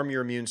health and arm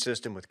your immune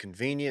system with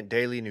convenient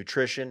daily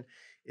nutrition.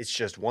 It's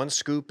just 1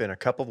 scoop in a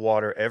cup of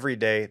water every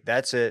day.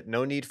 That's it.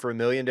 No need for a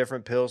million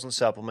different pills and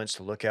supplements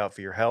to look out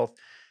for your health.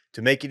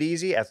 To make it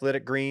easy,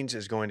 Athletic Greens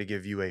is going to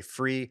give you a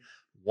free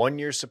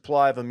 1-year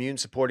supply of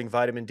immune-supporting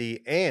vitamin D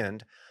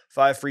and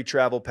 5 free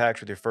travel packs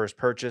with your first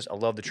purchase. I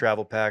love the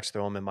travel packs.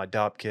 Throw them in my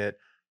DOP kit.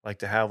 I like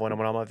to have one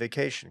when I'm on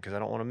vacation because I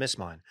don't want to miss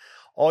mine.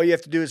 All you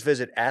have to do is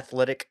visit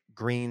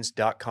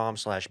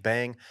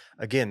athleticgreens.com/bang.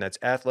 Again, that's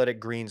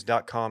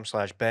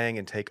athleticgreens.com/bang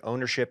and take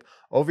ownership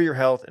over your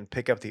health and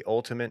pick up the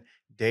ultimate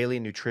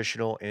daily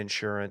nutritional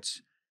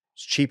insurance.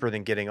 It's cheaper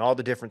than getting all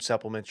the different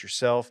supplements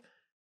yourself.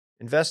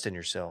 Invest in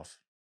yourself.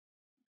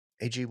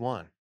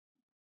 AG1.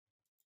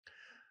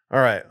 All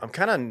right. I'm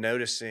kind of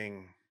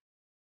noticing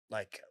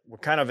like we're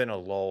kind of in a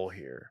lull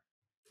here.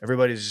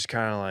 Everybody's just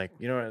kind of like,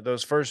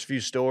 those first few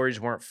stories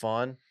weren't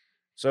fun.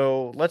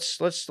 So let's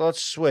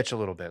switch a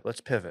little bit.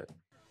 Let's pivot.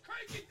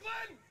 Crank it,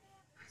 Glenn!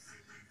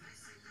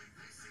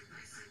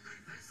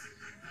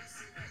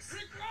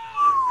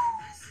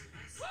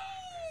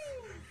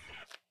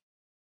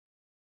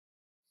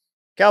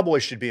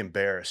 Cowboys should be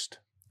embarrassed.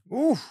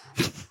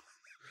 Oof.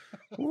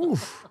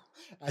 Oof.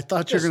 I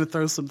thought you were going to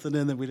throw something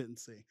in that we didn't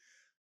see.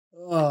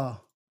 Oh,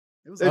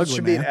 it was It ugly,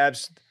 should man. be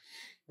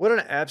what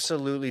an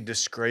absolutely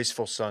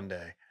disgraceful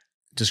Sunday.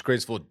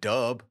 Disgraceful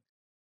dub.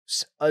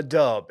 A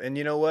dub. And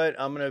you know what?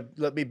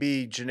 Let me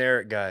be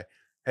generic guy.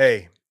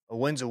 Hey, a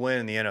win's a win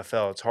in the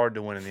NFL. It's hard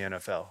to win in the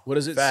NFL. What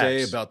does it say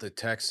Facts. about the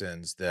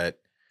Texans that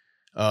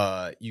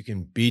you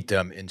can beat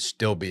them and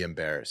still be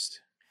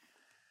embarrassed?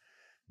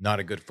 Not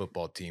a good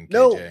football team, KJ.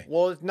 No,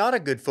 well, it's not a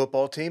good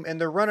football team,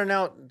 and they're running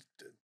out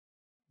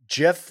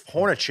Jeff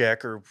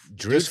Hornacek or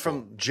dude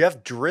from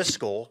Jeff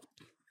Driscoll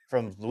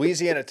from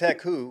Louisiana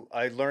Tech, who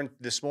I learned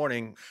this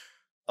morning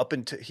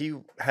he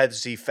had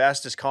the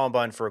fastest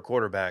combine for a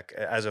quarterback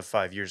as of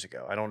 5 years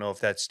ago. I don't know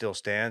if that still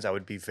stands. I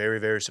would be very,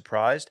 very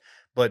surprised.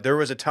 But there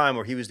was a time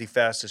where he was the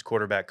fastest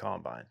quarterback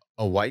combine.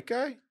 A white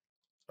guy?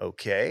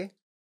 Okay.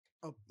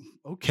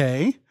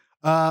 Okay.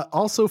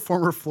 Also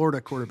former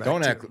Florida quarterback.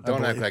 Don't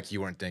too, act like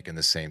you weren't thinking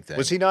the same thing.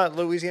 Was he not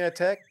Louisiana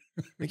Tech?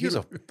 I think he's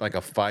like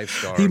a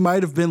 5-star. He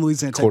might have been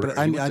Louisiana Tech, but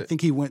He I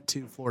think he went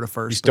to Florida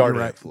first. He started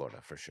right. at Florida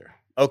for sure.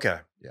 Okay.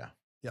 Yeah.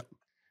 Yep.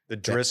 The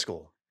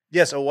Driscoll.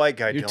 Yes, a white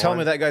guy. You're telling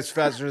me that guy's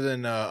faster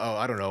than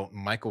I don't know,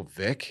 Michael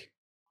Vick?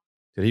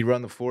 Did he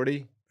run the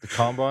 40? The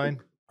combine?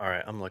 All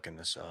right, I'm looking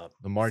this up.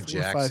 Lamar 4,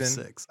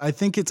 Jackson. 5, 6. I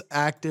think it's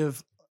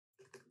active.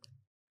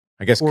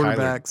 I guess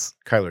quarterbacks.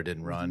 Kyler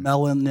didn't run.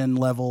 Melanin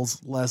levels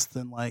less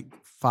than like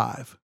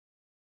 5.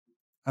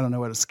 I don't know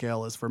what a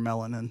scale is for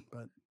melanin,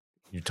 but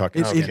You're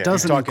talking. it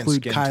doesn't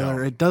include Kyler.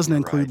 Tone. It doesn't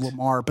include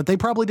Lamar, but they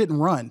probably didn't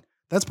run.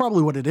 That's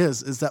probably what it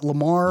is that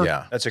Lamar,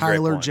 that's a great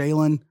Kyler, point.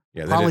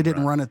 Jalen probably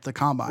didn't run at the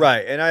combine.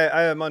 Right. And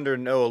I am under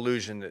no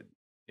illusion that,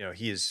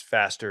 he is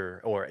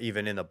faster or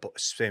even in the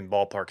same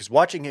ballpark. Because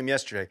watching him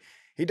yesterday,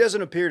 he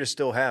doesn't appear to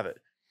still have it.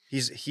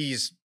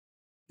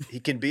 He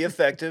can be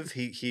effective.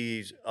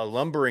 He's a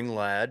lumbering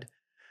lad,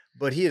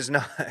 but he is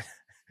not.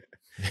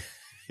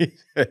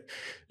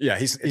 Yeah,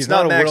 he's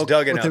not not a Max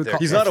Duggan out there.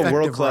 He's not a effective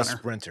world-class runner.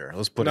 sprinter.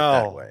 Let's put it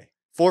that way.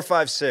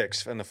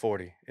 4.56 in the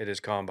 40. It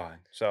is combine.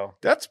 So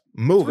That's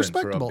moving for a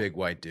respectable. big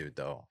white dude,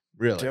 though.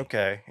 Really?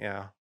 okay,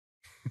 yeah.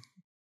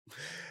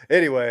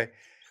 Anyway,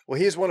 well,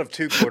 he's one of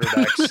 2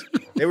 quarterbacks.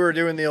 They were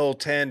doing the old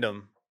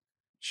tandem.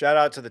 Shout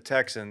out to the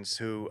Texans,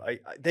 who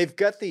they've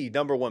got the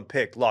number 1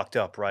 pick locked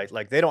up, right?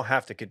 Like they don't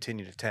have to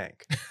continue to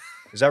tank.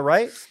 Is that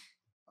right?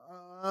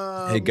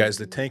 Hey guys,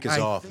 the tank is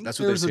off. That's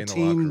what they say in the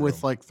locker room. There's a team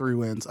with like 3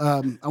 wins.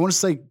 I want to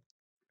say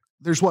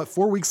there's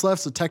 4 weeks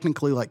left, so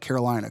technically like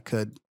Carolina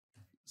could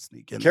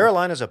sneak in.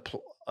 Carolina's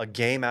a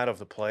game out of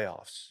the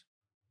playoffs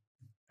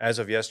as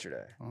of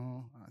yesterday.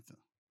 Oh,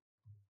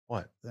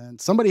 What? Then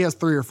somebody has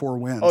 3 or 4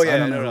 wins. Oh yeah, I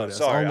don't know who no. it is.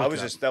 Sorry, I'll look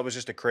it up. that was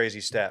just a crazy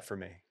stat for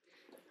me.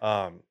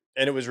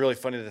 And it was really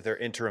funny that their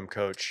interim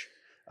coach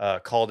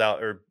called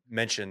out or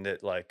mentioned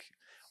that like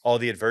all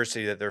the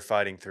adversity that they're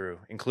fighting through,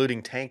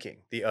 including tanking,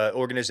 the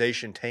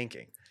organization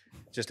tanking.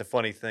 Just a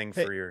funny thing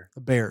for your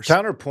the Bears.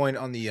 Counterpoint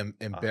on the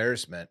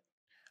embarrassment.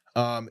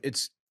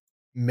 It's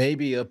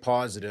maybe a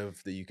positive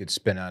that you could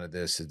spin out of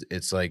this.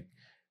 It's like,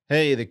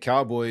 hey, the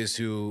Cowboys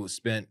who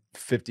spent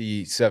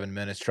 57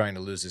 minutes trying to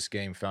lose this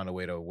game found a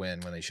way to win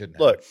when they shouldn't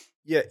have. Look.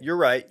 Yeah, you're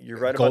right. You're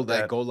right about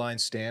that. That goal line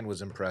stand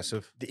was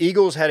impressive. The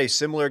Eagles had a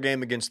similar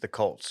game against the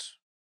Colts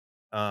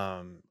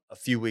a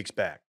few weeks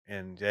back,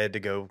 and they had to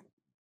go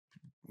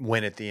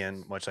win at the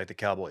end, much like the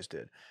Cowboys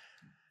did.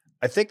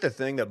 I think the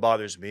thing that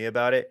bothers me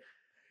about it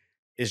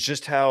is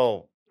just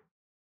how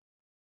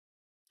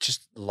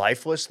just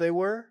lifeless they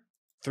were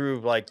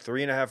through like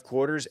 3.5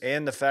 quarters,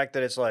 and the fact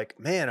that it's like,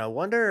 man, I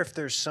wonder if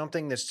there's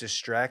something that's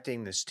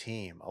distracting this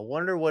team. I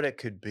wonder what it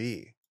could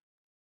be.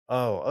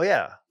 Oh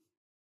yeah.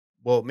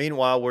 Well,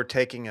 meanwhile, we're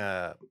taking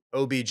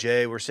OBJ.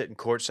 We're sitting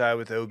courtside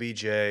with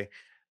OBJ.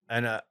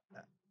 And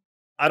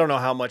I don't know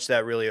how much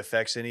that really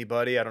affects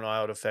anybody. I don't know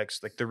how it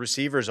affects – like the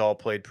receivers all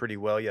played pretty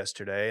well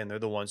yesterday, and they're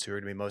the ones who are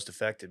going to be most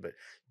affected. But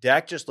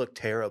Dak just looked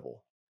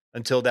terrible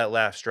until that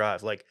last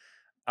drive. Like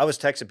I was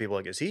texting people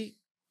like, is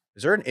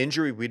there an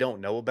injury we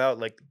don't know about?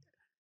 Like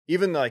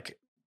even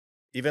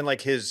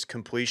his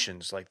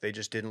completions, like they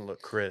just didn't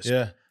look crisp.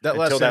 Yeah, that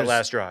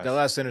last drive. That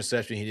last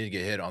interception, he did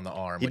get hit on the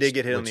arm. He did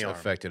get hit on the arm.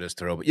 Affected his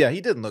throw. But yeah,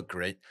 he didn't look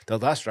great. The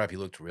last drive, he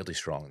looked really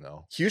strong,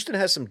 though. Houston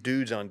has some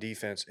dudes on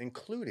defense,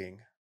 including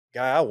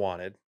guy I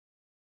wanted,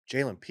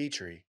 Jalen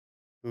Petrie,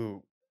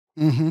 who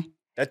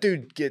that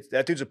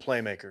dude's a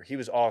playmaker. He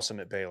was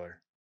awesome at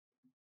Baylor.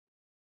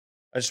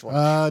 I just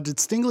want. Did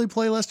Stingley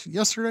play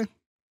yesterday?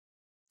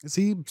 Is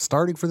he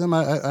starting for them?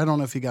 I don't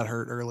know if he got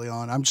hurt early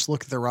on. I'm just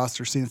looking at their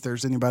roster, seeing if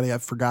there's anybody I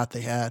forgot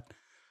they had.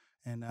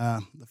 And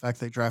the fact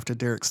they drafted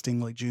Derek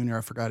Stingley Jr.,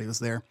 I forgot he was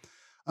there.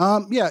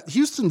 Yeah,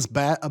 Houston's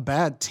a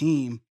bad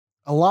team.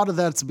 A lot of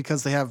that's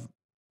because they have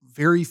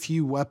very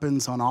few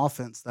weapons on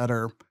offense that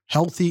are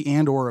healthy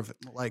and or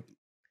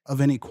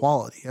of any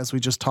quality, as we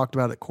just talked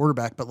about at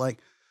quarterback. But like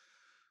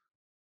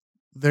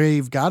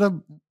they've got a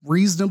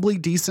reasonably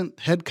decent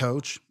head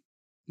coach.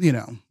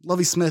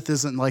 Lovie Smith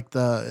isn't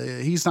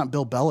he's not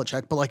Bill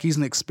Belichick, but like he's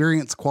an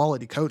experienced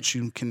quality coach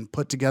who can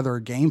put together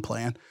a game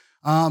plan.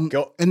 And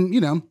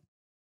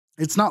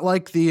it's not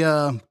like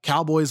the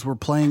Cowboys were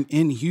playing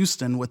in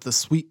Houston with the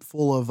suite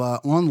full of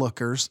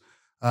onlookers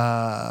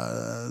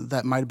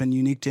that might have been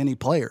unique to any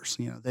players.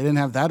 They didn't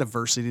have that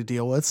adversity to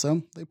deal with,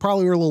 so they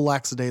probably were a little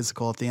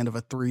lackadaisical at the end of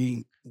a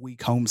 3-week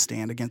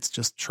homestand against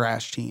just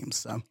trash teams.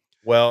 So,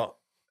 well,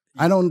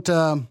 I don't.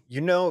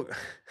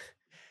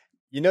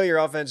 Your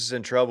offense is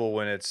in trouble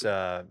when it's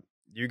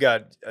you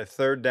got a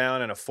 3rd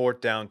down and a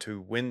 4th down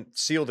to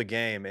seal the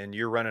game, and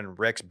you're running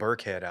Rex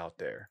Burkhead out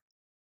there.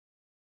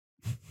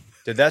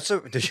 Did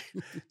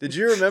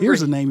you remember?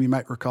 Here's a name you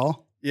might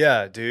recall.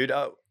 Yeah, dude.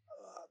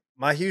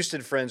 My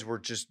Houston friends were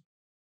just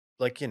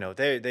like,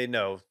 they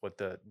know what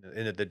the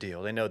end of the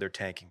deal. They know they're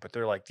tanking, but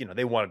they're like,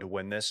 they wanted to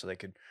win this so they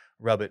could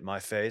rub it in my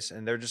face,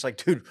 and they're just like,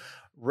 dude,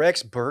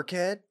 Rex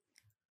Burkhead.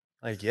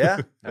 Like, yeah,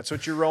 that's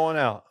what you're rolling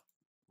out,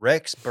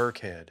 Rex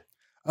Burkhead.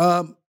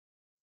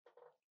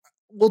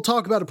 we'll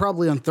talk about it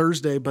probably on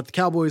Thursday, but the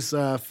Cowboys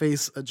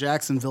face a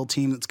Jacksonville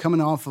team that's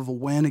coming off of a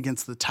win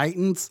against the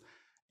Titans.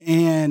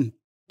 And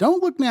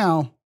don't look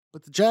now,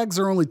 but the Jags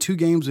are only 2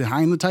 games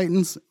behind the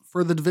Titans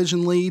for the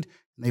division lead,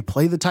 and they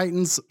play the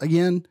Titans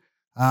again.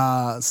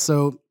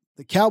 So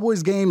the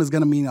Cowboys game is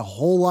going to mean a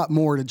whole lot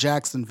more to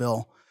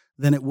Jacksonville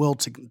than it will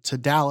to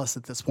Dallas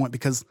at this point,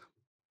 because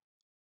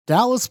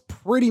Dallas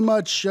pretty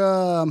much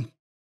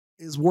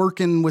is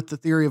working with the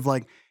theory of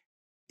like,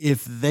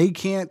 if they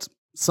can't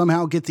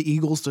somehow get the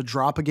Eagles to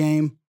drop a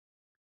game,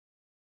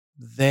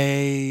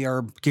 they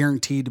are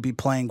guaranteed to be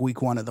playing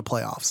week 1 of the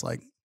playoffs.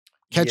 Like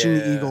catching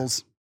the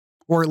Eagles,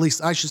 or at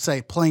least I should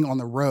say playing on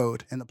the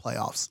road in the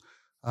playoffs.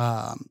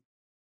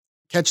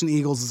 Catching the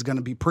Eagles is going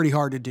to be pretty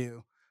hard to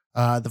do.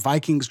 The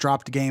Vikings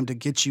dropped a game to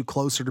get you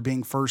closer to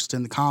being first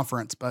in the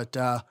conference, but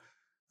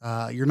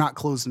you're not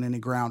closing any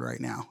ground right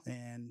now.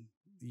 And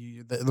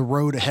the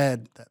road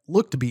ahead that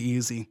looked to be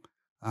easy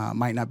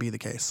might not be the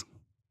case.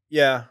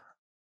 Yeah.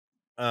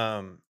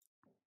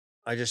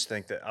 I just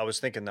think that I was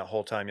thinking the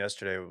whole time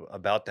yesterday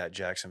about that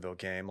Jacksonville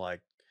game.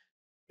 Like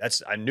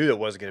I knew it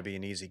wasn't going to be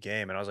an easy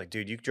game. And I was like,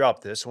 dude, you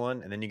drop this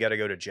one and then you got to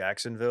go to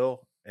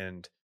Jacksonville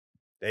and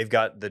they've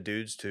got the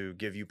dudes to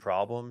give you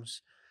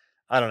problems.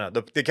 I don't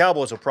know. The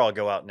Cowboys will probably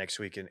go out next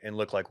week and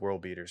look like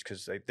world beaters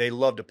because they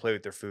love to play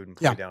with their food and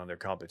play down on their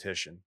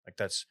competition. Like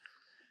that's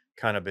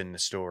kind of been the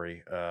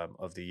story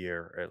of the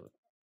year, or at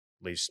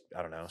least,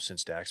 I don't know,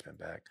 since Dak's been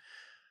back.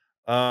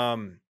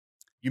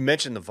 You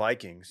mentioned the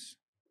Vikings.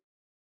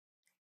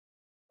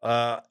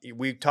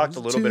 We talked a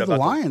little bit about the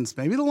Lions.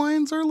 Maybe the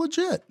Lions are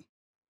legit.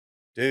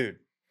 Dude,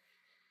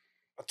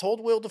 I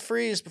told Will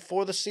DeFreeze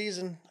before the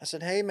season, I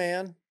said, hey,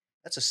 man,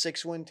 that's a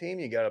 6-win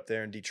team you got up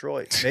there in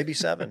Detroit, maybe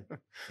 7.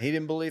 He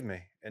didn't believe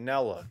me. And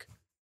now look,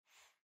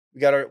 we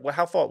got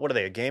how far? What are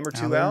they, a game or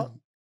 2 out?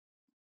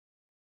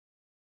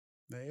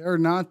 They are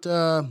not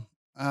out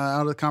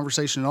of the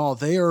conversation at all.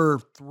 They are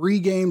 3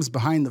 games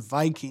behind the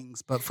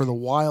Vikings, but for the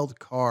wild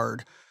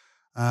card,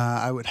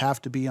 I would have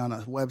to be on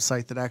a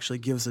website that actually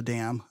gives a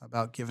damn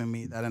about giving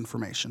me that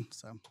information.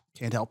 So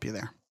can't help you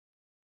there.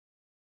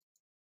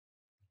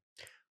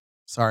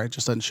 Sorry, it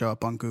just doesn't show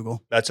up on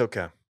Google. That's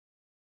okay.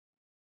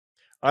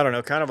 I don't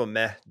know, kind of a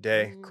meh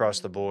day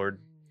across the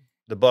board.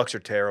 The Bucs are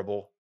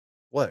terrible.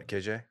 What,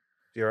 KJ?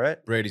 You all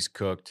right? Brady's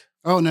cooked.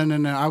 Oh,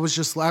 no. I was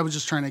just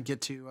trying to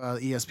get to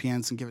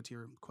ESPN's and give it to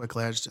you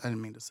quickly. I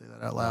didn't mean to say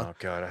that out loud. Oh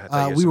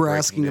God, we were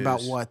asking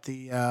about what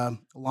the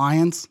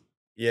Lions.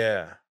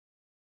 Yeah,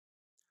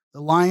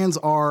 the Lions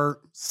are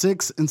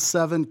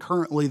 6-7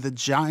 currently. The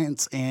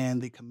Giants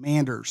and the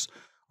Commanders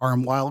are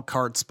in wild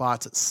card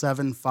spots at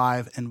 7,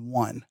 5, and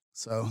 1.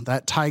 So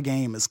that tie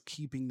game is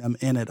keeping them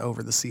in it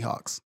over the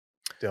Seahawks.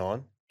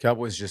 Dylan,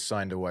 Cowboys just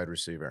signed a wide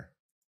receiver.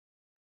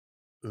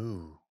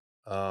 Ooh,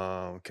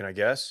 can I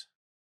guess?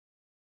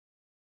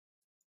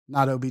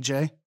 Not OBJ.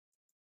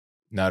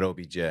 Not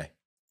OBJ.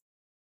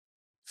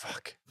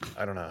 Fuck,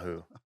 I don't know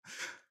who.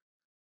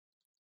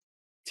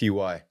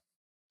 T.Y.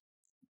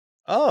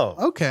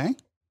 Oh, okay.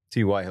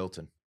 T.Y.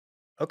 Hilton.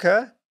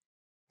 Okay,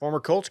 former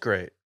Colts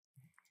great.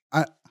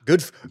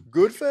 Good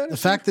fantasy. The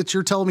fact that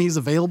you're telling me he's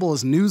available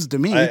is news to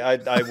me.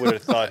 I would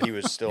have thought he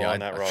was still on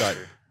that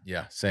roster.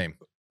 Yeah, same.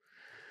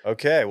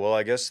 Okay, well,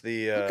 I guess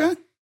I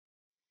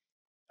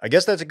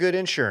guess that's a good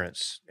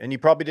insurance, and you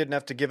probably didn't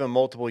have to give him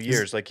multiple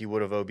years like you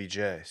would have OBJ.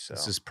 So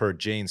this is per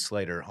Jane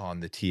Slater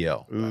on the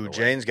TL. Ooh,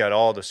 Jane's got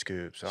all the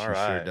scoops. All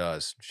right, sure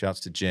does.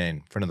 Shouts to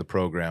Jane, friend of the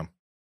program.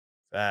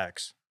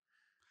 Facts.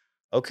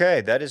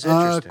 Okay, that is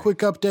interesting. Quick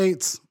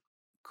updates.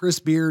 Chris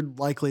Beard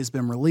likely has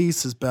been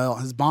released. His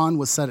bond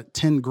was set at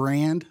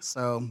 $10,000,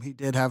 so he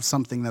did have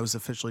something that was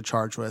officially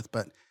charged with,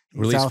 but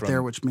he's released out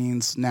there, which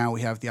means now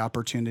we have the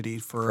opportunity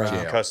for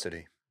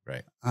custody.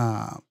 Right.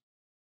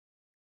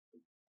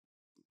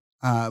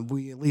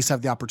 We at least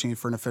have the opportunity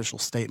for an official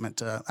statement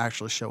to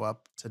actually show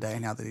up today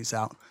now that he's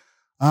out.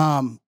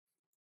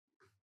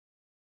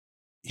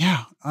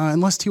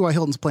 Unless T.Y.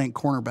 Hilton's playing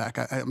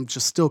cornerback, I'm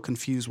just still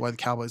confused why the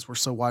Cowboys were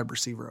so wide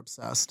receiver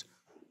obsessed.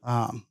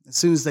 As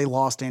soon as they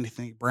lost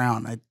Anthony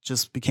Brown, it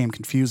just became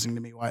confusing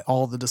to me why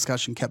all the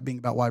discussion kept being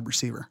about wide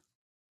receiver.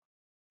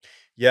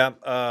 Yeah.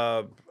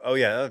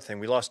 Another thing,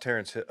 we lost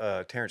Terrence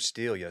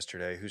Steele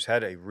yesterday, who's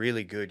had a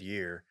really good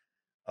year.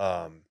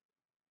 The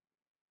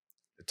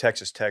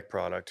Texas Tech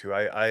product, who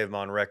I am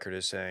on record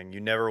as saying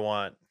you never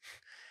want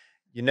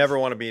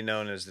to be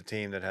known as the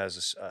team that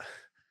has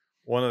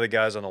one of the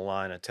guys on the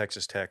line, a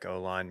Texas Tech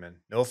O lineman.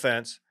 No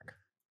offense,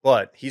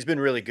 but he's been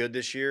really good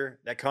this year.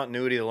 That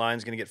continuity of the line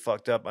is going to get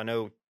fucked up. I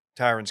know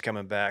Tyron's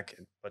coming back,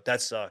 but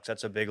that sucks.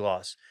 That's a big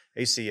loss.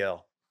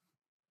 ACL.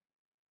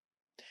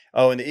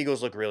 Oh, and the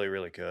Eagles look really,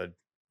 really good.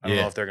 I don't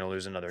know if they're going to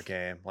lose another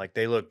game. Like,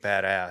 they look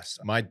badass.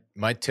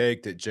 My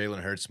take that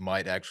Jalen Hurts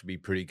might actually be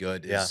pretty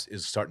good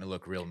is starting to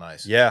look real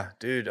nice. Yeah,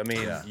 dude. I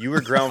mean, you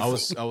were ground. I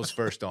was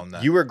first on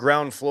that. You were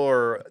ground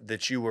floor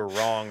that you were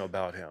wrong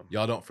about him.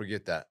 Y'all don't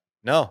forget that.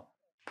 No,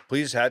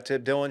 please hat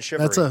tip Dylan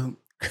Chevrolet.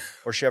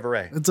 Or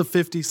Chevrolet. It's a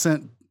 50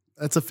 cent.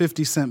 That's a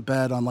 50 cent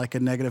bet on like a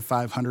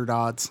 -500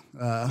 odds.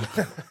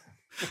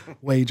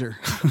 wager.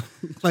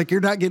 Like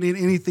you're not getting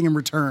anything in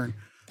return,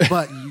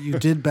 but you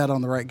did bet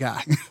on the right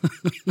guy.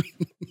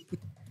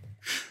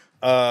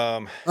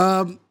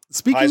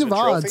 Speaking Heisman of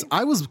odds,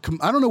 trophy?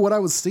 I don't know what I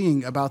was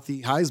seeing about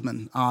the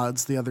Heisman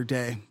odds the other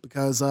day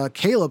because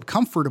Caleb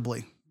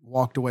comfortably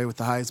walked away with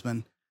the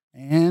Heisman.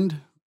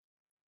 And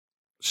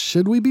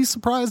should we be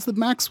surprised that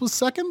Max was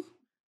second?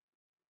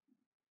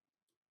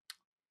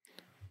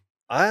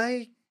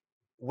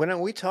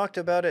 When we talked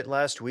about it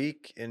last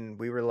week, and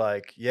we were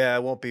like, yeah, I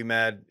won't be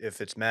mad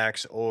if it's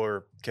Max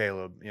or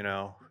Caleb,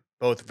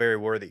 both very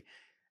worthy.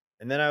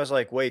 And then I was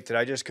like, wait, did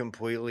I just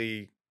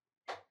completely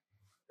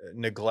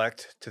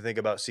neglect to think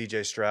about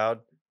CJ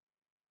Stroud?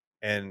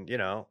 And,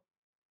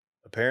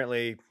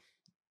 apparently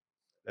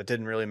that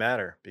didn't really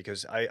matter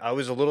because I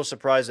was a little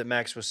surprised that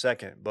Max was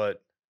second,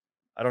 but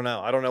I don't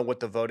know. I don't know what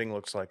the voting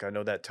looks like. I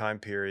know that time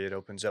period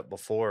opens up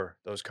before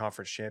those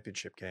conference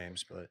championship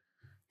games, but.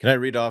 Can I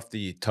read off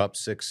the top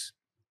 6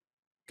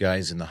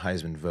 guys in the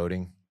Heisman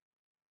voting?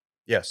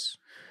 Yes.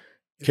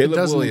 If Caleb it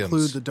doesn't Williams,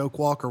 include the Doak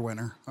Walker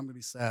winner, I'm going to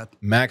be sad.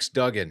 Max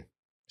Duggan,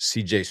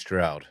 CJ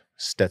Stroud,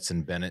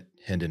 Stetson Bennett,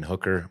 Hendon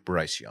Hooker,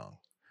 Bryce Young.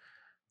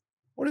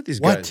 What do these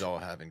guys all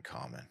have in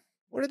common?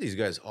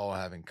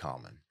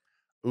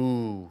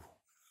 Ooh.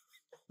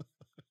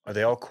 Are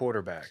they all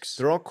quarterbacks?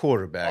 They're all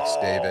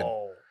quarterbacks, David.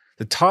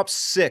 The top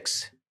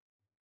 6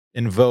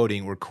 in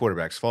voting were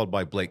quarterbacks, followed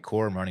by Blake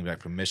Corum, running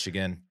back from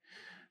Michigan.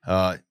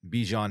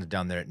 Bijan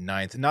down there at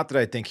 9th. Not that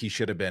I think he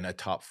should have been a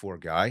top 4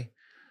 guy.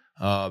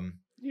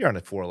 You're on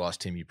a 4-loss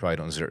team. You probably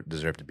don't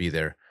deserve to be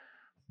there.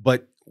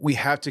 But we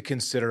have to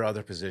consider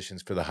other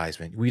positions for the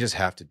Heisman. We just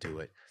have to do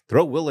it.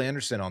 Throw Will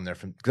Anderson on there.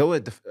 Go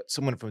with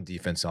someone from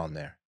defense on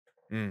there.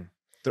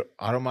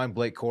 I don't mind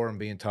Blake Corum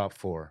being top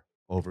 4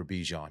 over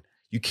Bijan.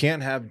 You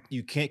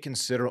can't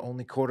consider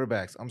only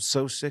quarterbacks. I'm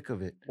so sick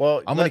of it.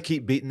 Well, I'm going to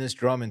keep beating this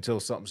drum until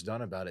something's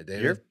done about it,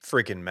 David. You're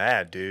freaking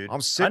mad, dude.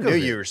 I'm sick of it. I knew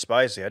you were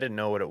spicy. I didn't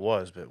know what it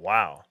was, but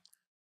wow.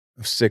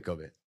 I'm sick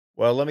of it.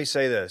 Well, let me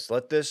say this.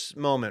 Let this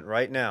moment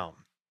right now,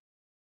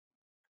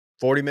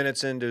 40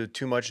 minutes into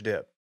Too Much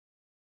Dip,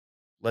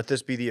 let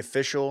this be the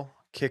official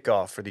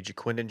kickoff for the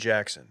Jaquindon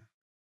Jackson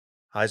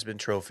Heisman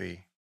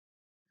Trophy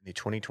in the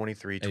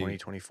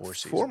 2023-2024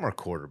 season. Former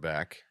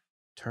quarterback.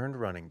 Turned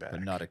running back.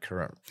 But not a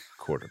current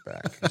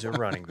quarterback. He's a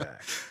running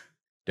back.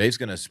 Dave's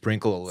going to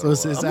sprinkle a little.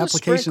 So his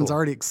application's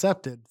already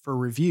accepted for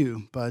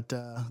review, but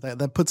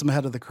that puts him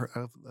ahead of the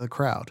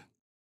crowd.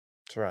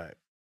 That's right.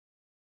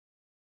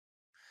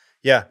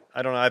 Yeah,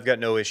 I don't know. I've got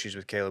no issues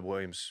with Caleb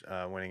Williams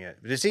winning it.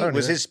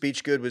 Was his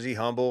speech good? Was he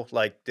humble?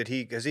 Like,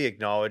 has he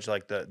acknowledged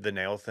like the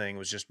nail thing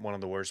was just one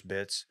of the worst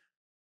bits?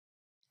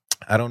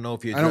 I don't know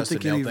if he. I don't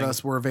think any of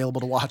us were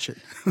available to watch it.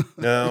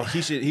 No,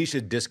 he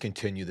should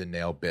discontinue the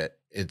nail bit.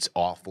 It's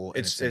awful.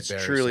 It's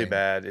truly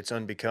bad. It's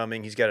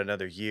unbecoming. He's got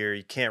another year.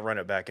 You can't run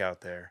it back out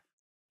there.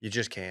 You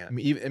just can't.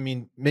 I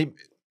mean, maybe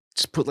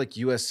just put like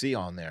USC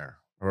on there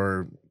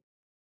or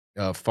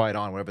Fight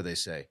On, whatever they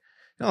say.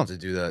 You don't have to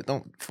do that.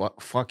 Don't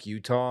fuck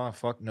Utah.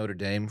 Fuck Notre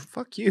Dame.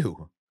 Fuck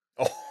you.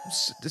 Oh.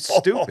 It's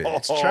stupid.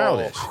 It's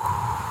childish.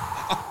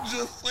 I'm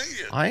just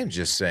saying. I am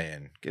just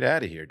saying. Get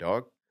out of here,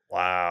 dog.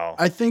 Wow.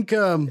 I think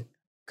could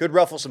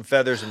ruffle some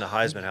feathers in the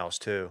Heisman house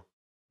too.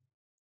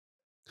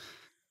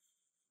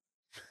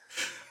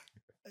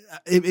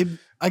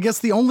 I guess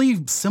the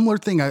only similar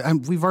thing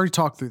we've already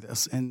talked through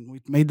this, and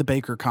we've made the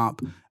Baker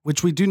comp,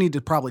 which we do need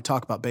to probably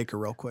talk about Baker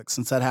real quick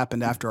since that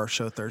happened after our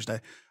show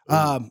Thursday.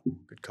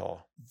 Good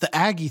call. The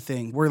Aggie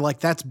thing, where like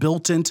that's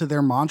built into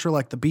their mantra,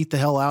 like the beat the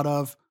hell out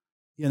of,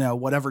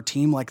 whatever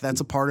team, like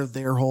that's a part of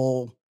their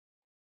whole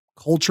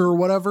culture or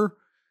whatever.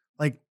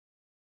 Like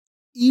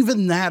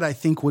even that, I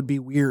think would be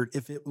weird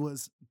if it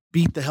was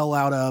beat the hell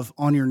out of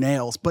on your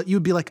nails. But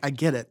you'd be like, I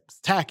get it.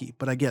 It's tacky,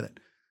 but I get it.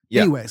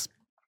 Yeah. Anyways.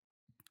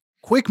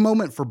 Quick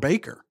moment for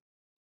Baker.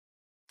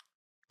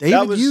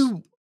 David,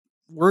 you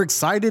were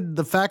excited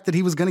the fact that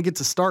he was going to get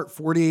to start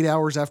 48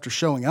 hours after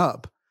showing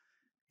up.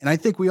 And I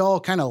think we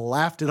all kind of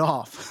laughed it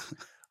off.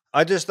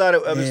 I just thought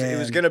it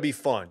was going to be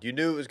fun. You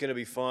knew it was going to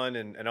be fun.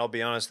 And I'll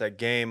be honest, that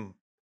game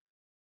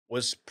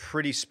was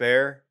pretty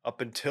spare up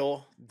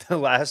until the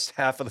last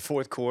half of the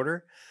fourth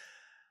quarter.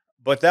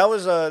 But that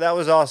was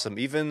awesome.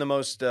 Even the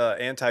most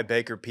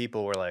anti-Baker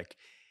people were like,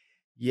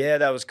 yeah,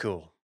 that was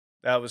cool.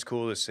 That was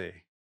cool to see.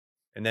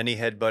 And then he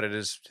headbutted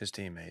his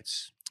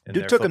teammates in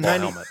their football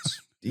helmets.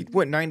 He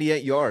went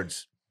 98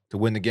 yards to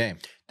win the game.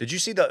 Did you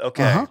see the?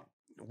 Okay,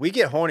 we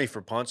get horny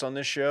for punts on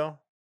this show.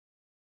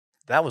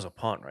 That was a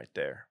punt right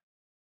there.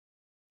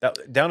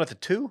 That down at the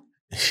 2,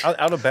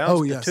 out of bounds.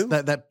 Oh yes,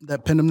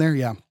 that pinned him there.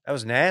 Yeah, that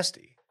was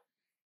nasty.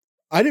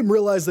 I didn't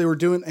realize they were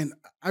doing, and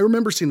I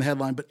remember seeing the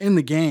headline, but in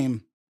the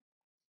game,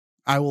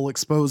 I will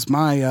expose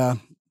my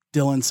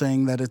Dylan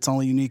saying that it's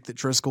only unique that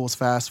Driscoll was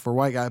fast for a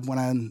white guy.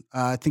 When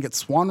I think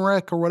it's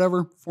Swanreck or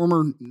whatever,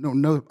 former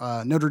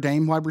Notre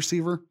Dame wide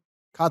receiver,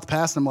 caught the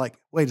pass, and I'm like,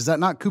 wait, is that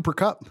not Cooper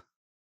Kupp?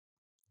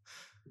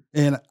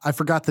 And I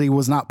forgot that he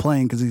was not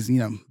playing because he's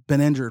been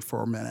injured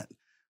for a minute.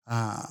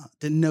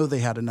 Didn't know they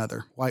had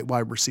another white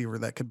wide receiver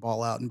that could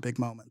ball out in big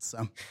moments.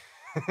 So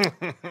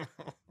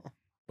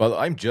Well,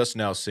 I'm just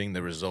now seeing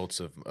the results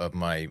of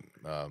my.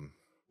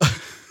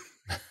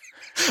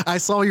 I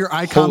saw your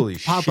icon Holy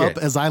pop shit.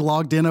 up as I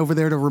logged in over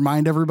there to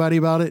remind everybody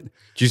about it.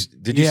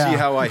 Did you see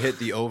how I hit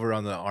the over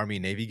on the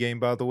Army-Navy game,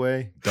 by the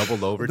way?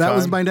 Double overtime? That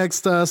was my next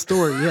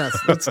story. Yes.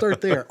 Let's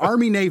start there.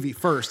 Army-Navy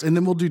first, and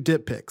then we'll do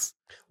dip picks.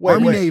 Wait.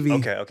 Army-Navy.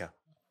 Okay.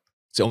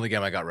 It's the only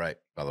game I got right,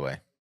 by the way.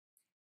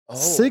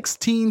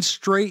 16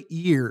 straight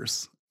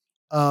years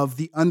of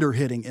the under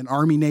hitting in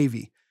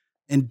Army-Navy.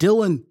 And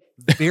Dylan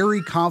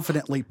very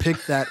confidently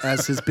picked that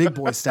as his big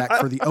boy stack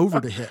for the over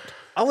to hit.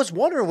 I was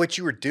wondering what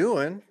you were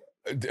doing.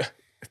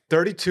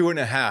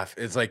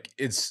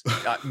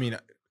 32.5. I mean,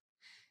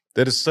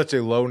 that is such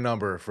a low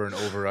number for an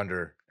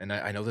over-under. And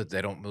I know that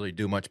they don't really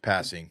do much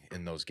passing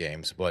in those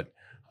games, but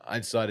I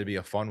decided it'd be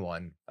a fun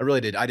one. I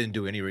really did. I didn't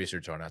do any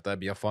research on it. I thought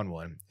it'd be a fun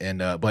one. And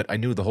but I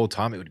knew the whole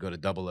time it would go to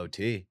double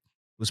OT. It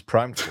was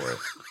primed for it.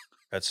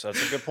 That's a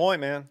good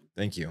point, man.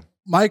 Thank you.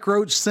 Mike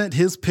Roach sent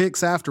his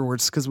picks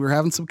afterwards because we were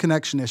having some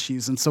connection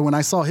issues. And so when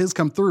I saw his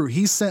come through,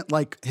 he sent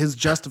like his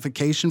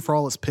justification for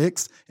all his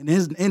picks. And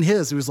in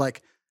his, he was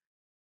like,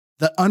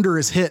 the under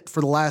is hit for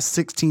the last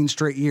 16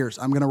 straight years.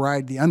 I'm going to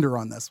ride the under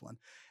on this one.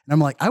 And I'm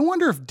like, I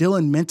wonder if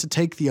Dylan meant to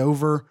take the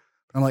over.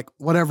 I'm like,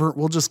 whatever,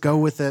 we'll just go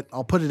with it.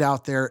 I'll put it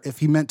out there. If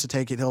he meant to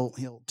take it,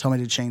 he'll tell me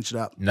to change it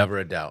up. Never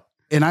a doubt.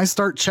 And I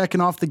start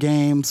checking off the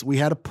games. We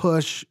had a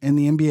push in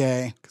the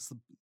NBA because the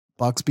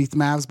Bucks beat the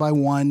Mavs by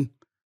 1.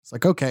 It's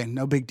like, okay,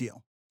 no big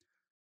deal.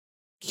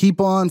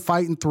 Keep on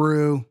fighting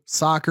through.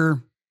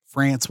 Soccer,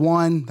 France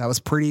won. That was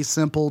pretty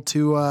simple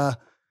to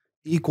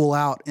equal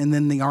out. And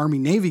then the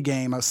Army-Navy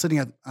game, I was sitting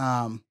at,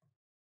 I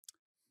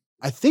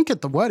think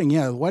at the wedding.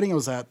 Yeah, the wedding I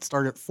was at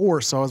started at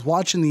 4. So I was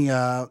watching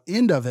the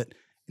end of it.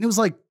 And it was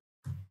like,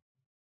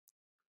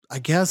 I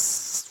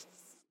guess,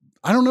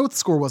 I don't know what the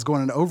score was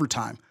going into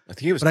overtime. I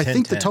think it was 10-10. But I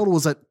think the total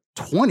was at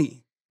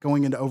 20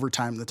 going into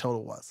overtime. The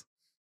total was.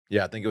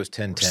 Yeah, I think it was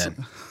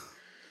 10-10.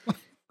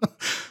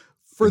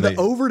 For the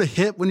over to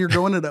hit when you're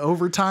going into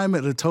overtime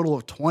at a total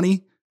of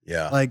 20.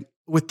 Yeah. Like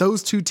with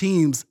those two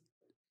teams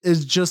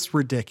is just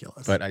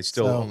ridiculous. But I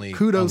still only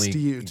to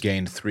you.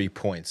 Gained 3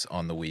 points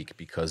on the week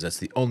because that's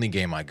the only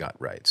game I got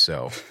right.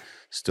 So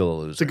still a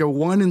loser. To go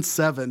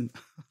 1-7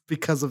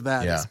 because of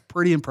that is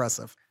pretty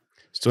impressive.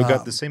 Still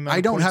got the same amount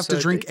I don't of have points to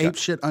drink ape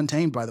shit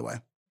untamed, by the way,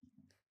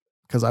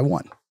 because I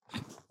won.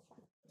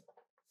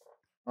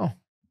 Oh,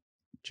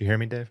 did you hear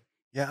me, Dave?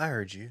 Yeah, I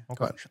heard you.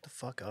 Okay. Shut the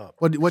fuck up.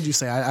 What did you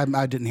say?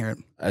 I didn't hear it.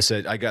 I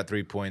said I got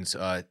 3 points,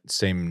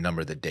 same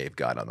number that Dave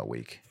got on the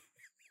week.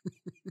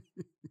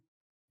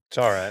 It's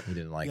all right. He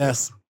didn't like it.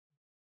 Yes.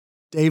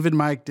 David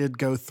Mike did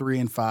go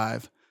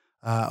 3-5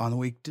 on the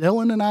week.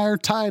 Dylan and I are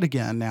tied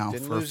again now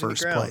Didn't for lose any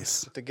first ground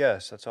place. with the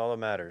guess. That's all that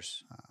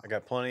matters. I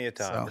got plenty of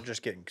time. So, We're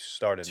just getting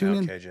started tune now,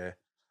 in KJ.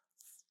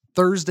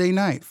 Thursday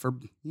night for,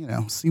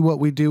 see what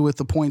we do with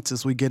the points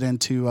as we get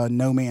into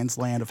no man's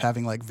land of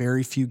having like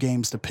very few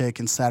games to pick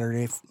in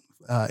Saturday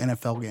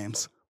NFL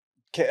games.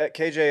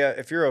 KJ,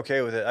 if you're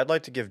okay with it, I'd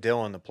like to give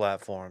Dylan the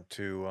platform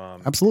to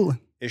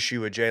Absolutely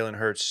issue a Jalen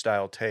Hurts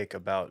style take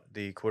about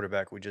the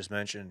quarterback we just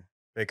mentioned,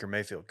 Baker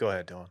Mayfield. Go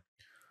ahead,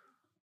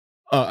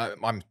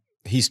 Dylan.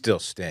 He still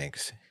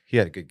stinks. He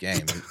had a good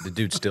game. The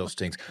dude still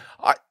stinks.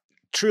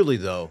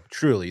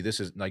 Truly, this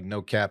is like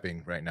no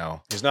capping right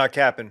now. He's not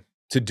capping.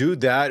 To do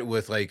that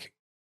with like,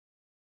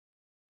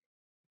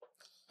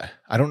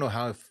 I don't know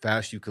how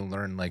fast you can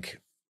learn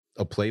like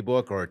a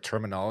playbook or a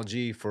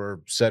terminology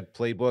for said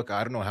playbook.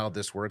 I don't know how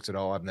this works at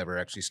all. I've never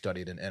actually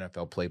studied an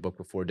NFL playbook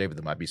before, David.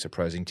 That might be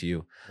surprising to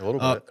you. A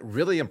little bit.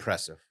 Really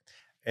impressive.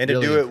 And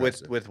really to do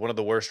impressive. it with one of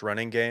the worst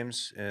running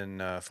games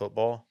in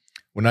football.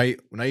 When I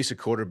used to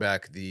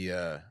quarterback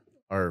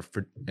our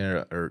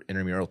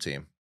intramural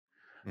team,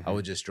 I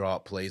would just draw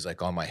up plays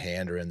like on my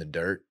hand or in the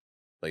dirt,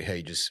 like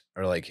hey,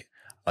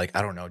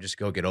 I don't know, just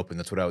go get open.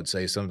 That's what I would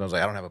say. Sometimes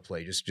I don't have a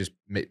play, just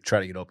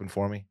try to get open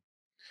for me.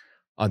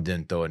 I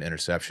didn't throw an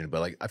interception,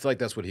 but like I feel like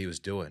that's what he was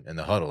doing in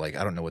the huddle. Like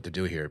I don't know what to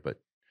do here, but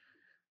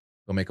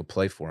go make a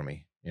play for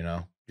me.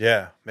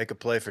 Yeah, make a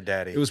play for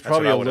daddy. It was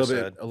probably a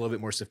little bit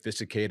more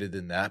sophisticated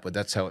than that, but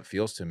that's how it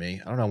feels to me.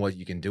 I don't know what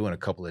you can do in a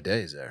couple of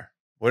days there.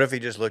 What if he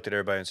just looked at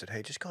everybody and said,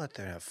 "Hey, just go out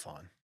there and have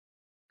fun"?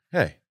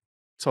 Hey,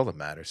 it's all that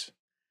matters.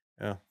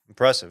 Yeah,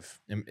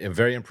 impressive. A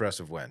very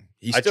impressive win.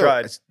 I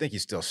think he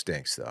still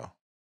stinks though.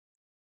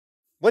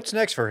 What's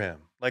next for him?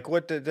 Like,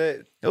 what did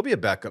they? He'll be a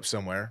backup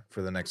somewhere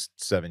for the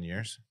next 7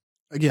 years.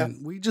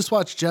 Again, we just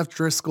watched Jeff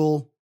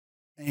Driscoll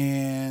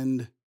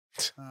and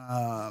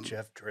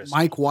Jeff Driscoll.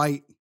 Mike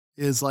White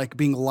is like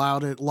being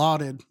lauded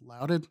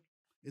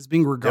is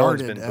being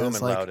regarded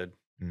as like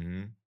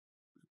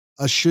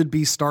a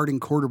should-be starting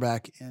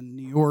quarterback in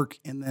New York,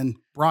 and then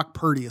Brock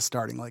Purdy is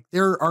starting. Like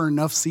there are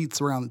enough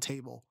seats around the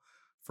table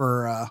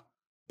for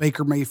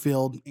Baker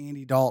Mayfield,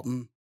 Andy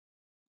Dalton,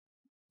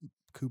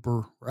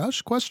 Cooper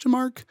Rush, ?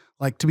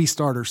 Like to be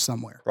starters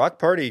somewhere. Brock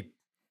Purdy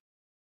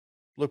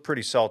looked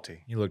pretty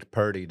salty. He looked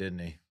purdy, didn't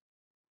he?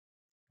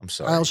 I'm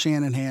sorry. Kyle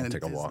Shanahan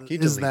take a walk.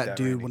 is that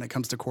dude Randy. when it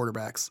comes to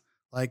quarterbacks.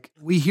 Like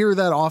we hear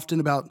that often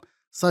about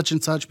such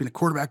and such, being a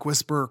quarterback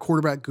whisperer,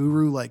 quarterback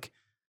guru. Like,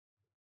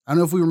 I don't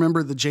know if we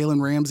remember the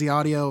Jalen Ramsey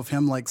audio of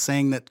him like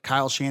saying that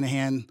Kyle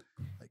Shanahan,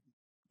 like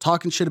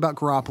talking shit about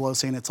Garoppolo,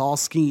 saying it's all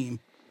scheme.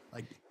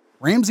 Like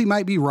Ramsey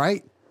might be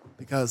right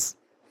because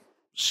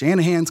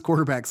Shanahan's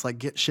quarterbacks like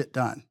get shit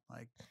done.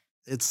 Like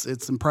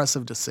it's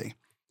impressive to see.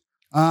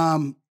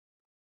 Can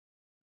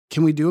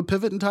we do a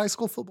pivot into high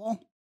school football?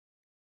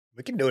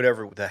 We can do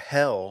whatever the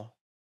hell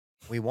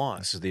we want.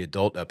 This is the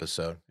adult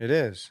episode. It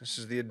is. This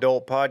is the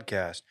adult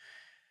podcast.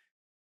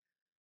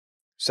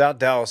 South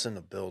Dallas in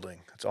the building.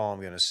 That's all I'm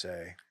going to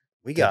say.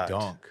 We got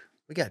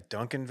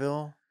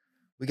Duncanville.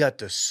 We got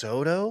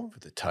DeSoto for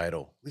the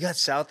title. We got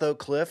South Oak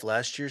Cliff,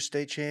 last year's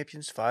state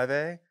champions,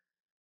 5A.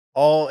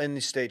 All in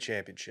the state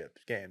championship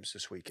games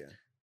this weekend.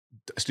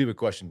 Stupid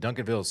question.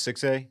 Duncanville is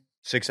 6A?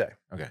 6A.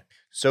 Okay.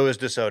 So is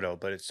DeSoto,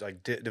 but it's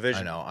like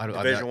division. I know.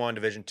 Division 1,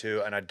 Division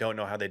 2, and I don't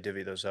know how they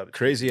divvy those up.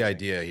 Crazy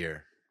idea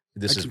here.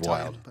 This is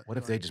wild. You, what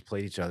if they just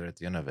played each other at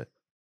the end of it?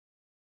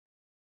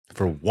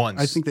 For once.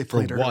 I think they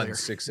played for earlier. one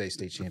 6A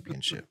state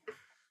championship.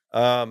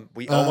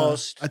 We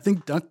almost. I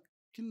think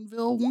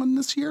Duncanville won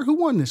this year. Who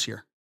won this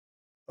year?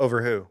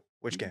 Over who?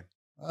 Which game?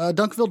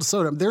 Duncanville,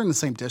 DeSoto. They're in the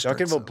same district.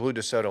 Duncanville blew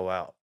DeSoto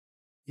out.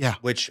 Yeah.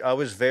 Which I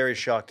was very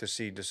shocked to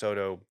see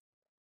DeSoto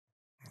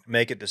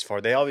make it this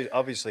far. They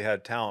obviously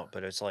had talent,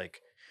 but it's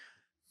like,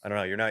 I don't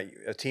know. You're not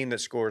a team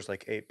that scores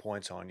like 8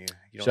 points on you.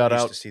 You don't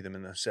used to see them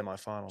in the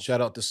semifinals.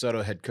 Shout out to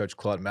DeSoto head coach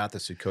Claude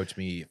Mathis, who coached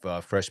me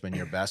freshman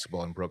year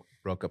basketball and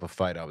broke up a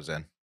fight I was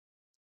in.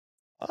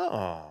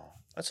 Oh,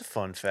 that's a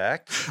fun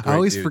fact. I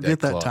always forget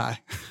that tie.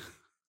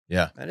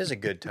 Yeah. That is a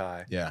good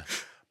tie. Yeah.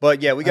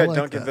 But yeah, we got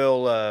like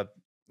Duncanville,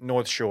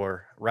 North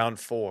Shore, round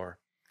 4.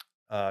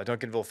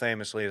 Duncanville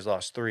famously has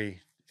lost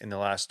 3 in the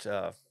last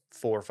 4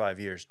 or 5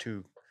 years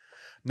to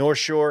North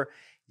Shore.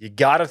 You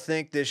got to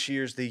think this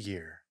year's the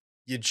year.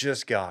 You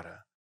just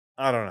gotta.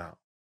 I don't know.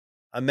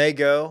 I may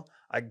go.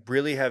 I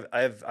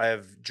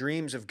have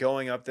dreams of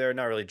going up there.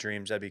 Not really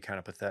dreams. That'd be kind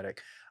of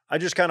pathetic. I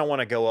just kind of want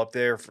to go up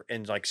there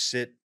and like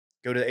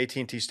go to the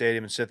AT&T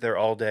Stadium and sit there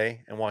all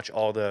day and watch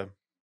all the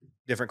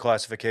different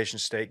classification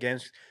state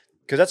games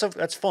because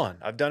that's fun.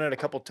 I've done it a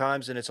couple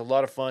times and it's a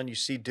lot of fun. You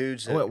see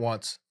dudes. I went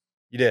once.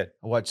 You did.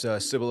 I watched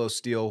Cibolo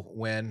Steele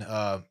win.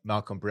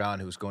 Malcolm Brown,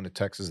 who's going to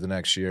Texas the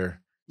next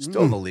year,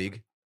 still in the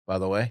league, by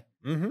the way.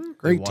 Mm-hmm.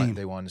 Great team.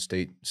 They won the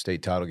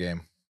state title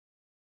game.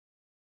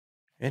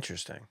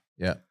 Interesting.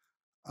 Yeah.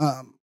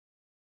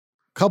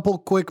 Couple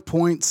quick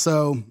points.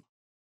 So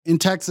in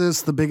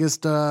Texas, the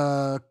biggest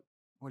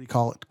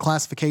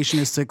classification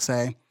is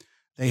 6A.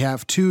 They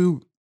have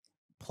 2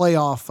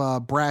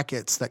 playoff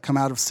brackets that come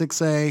out of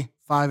 6A,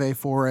 5A,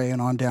 4A,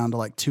 and on down to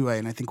like 2A,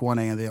 and I think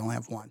 1A, and they only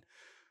have 1.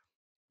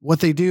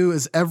 What they do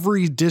is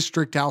every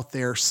district out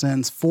there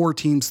sends 4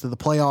 teams to the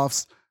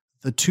playoffs.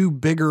 The 2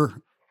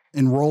 bigger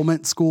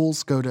enrollment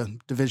schools go to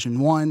Division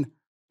 1.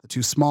 The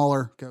 2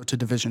 smaller go to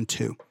Division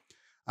 2.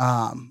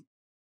 And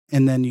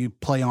then you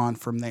play on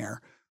from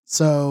there.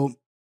 So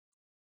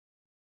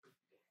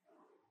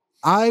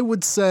I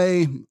would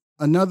say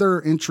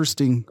another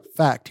interesting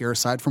fact here,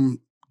 aside from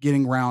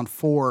getting round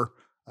 4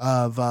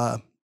 of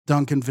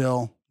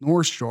Duncanville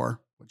North Shore,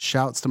 which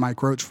shouts to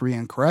Mike Roach for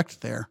being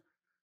correct there,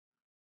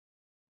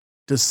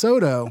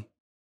 DeSoto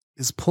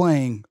is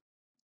playing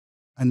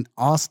an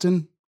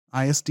Austin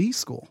ISD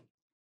school.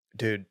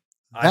 Dude,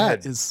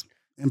 that is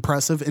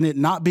impressive. And it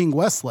not being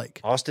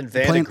Westlake. Austin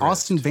They're playing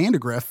Austin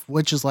Vandergrift,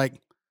 which is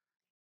like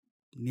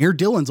near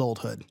Dylan's old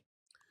hood.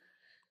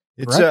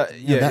 It's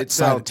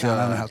it's out of town.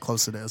 I don't know how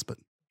close it is, but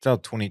it's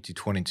out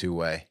 22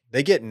 way.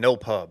 They get no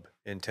pub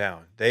in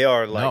town. They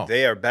are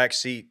they are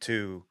backseat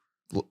to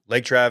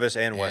Lake Travis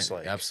and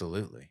Westlake.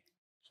 Absolutely.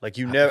 Like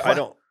you never. I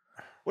don't.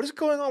 What is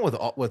going on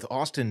with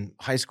Austin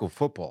high school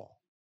football?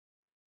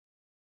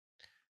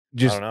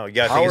 I don't know. You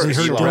got I heard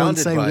Dylan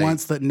say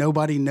once that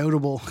nobody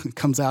notable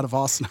comes out of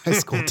Austin high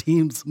school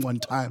teams one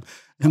time,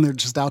 and they're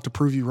just out to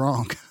prove you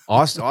wrong.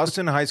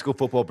 Austin high school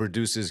football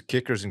produces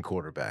kickers and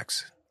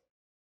quarterbacks.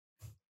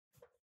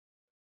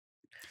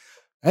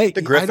 Hey,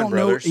 I don't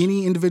know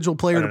any individual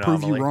player to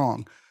prove you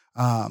wrong.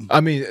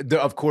 I mean,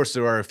 of course,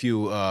 there are a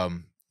few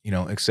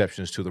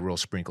exceptions to the rule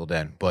sprinkled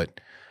in, but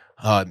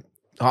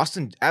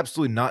Austin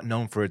absolutely not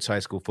known for its high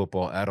school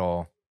football at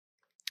all.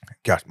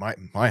 Gosh, my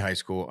high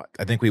school,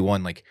 I think we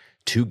won like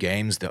 2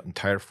 games the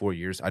entire 4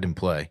 years. I didn't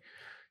play.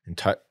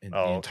 The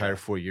entire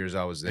 4 years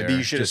I was there. Maybe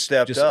you should have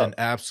stepped just up. An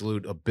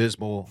absolute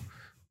abysmal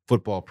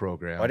football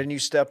program. Why didn't you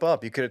step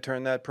up? You could have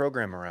turned that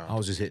program around. I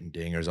was just hitting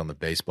dingers on the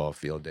baseball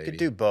field, Davey. You could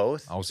do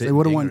both. I was hitting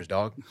dingers,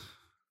 dog.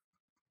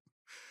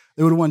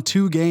 They would have won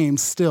 2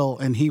 games still,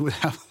 and he would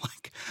have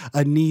like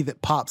a knee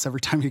that pops every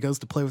time he goes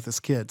to play with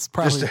his kids.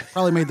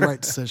 Probably made the right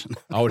decision.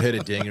 I would hit a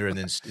dinger and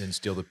then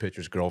steal the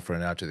pitcher's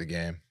girlfriend after the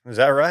game. Is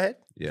that right?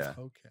 Yeah.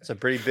 Okay. It's a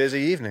pretty busy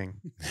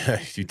evening.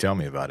 You tell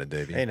me about it,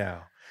 Davey. Hey,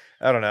 now.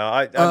 I don't know.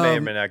 I may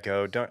or may not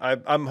go.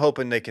 I'm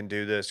hoping they can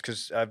do this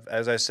because,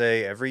 as I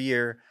say, every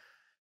year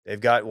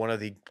they've got one of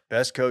the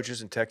best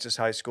coaches in Texas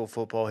high school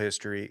football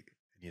history.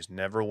 He's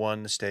never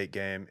won the state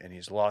game, and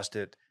he's lost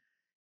it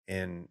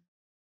in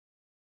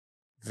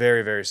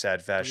very, very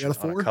sad fashion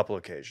on a couple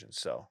occasions.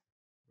 So,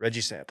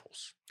 Reggie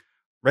Samples.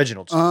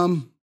 Reginald.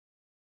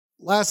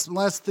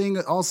 Last thing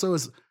also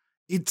is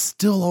it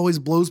still always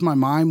blows my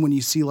mind when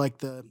you see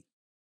like I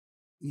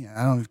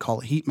don't even call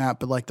it heat map,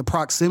 but like the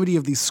proximity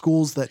of these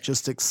schools that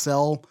just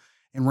excel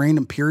in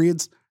random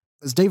periods.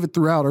 As David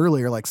threw out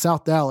earlier, like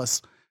South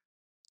Dallas,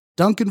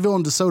 Duncanville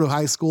and DeSoto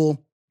High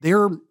School,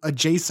 they're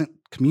adjacent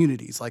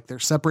communities. Like they're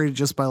separated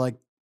just by like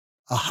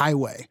a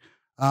highway.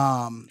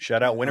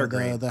 Shout out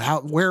Wintergreen.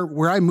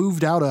 Where I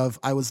moved out of,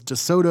 I was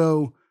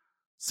DeSoto,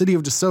 city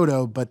of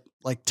DeSoto, but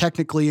like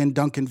technically in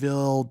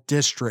Duncanville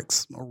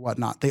districts or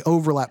whatnot. They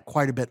overlap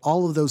quite a bit.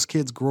 All of those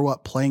kids grow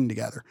up playing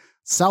together.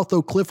 South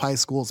Oak Cliff High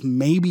School is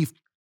maybe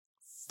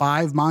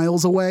 5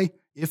 miles away,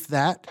 if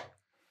that,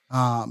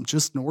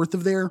 just north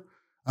of there.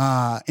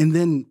 And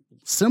then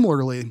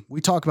similarly,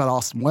 we talk about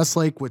Austin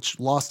Westlake, which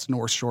lost to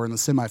North Shore in the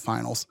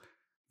semifinals.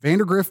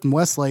 Vandergrift and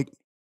Westlake,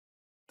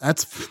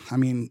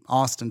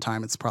 Austin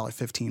time, it's probably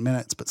 15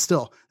 minutes, but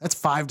still, that's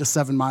 5 to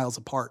 7 miles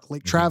apart.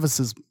 Lake Travis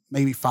is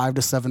maybe 5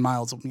 to 7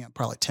 miles,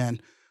 probably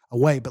 10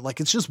 away. But like,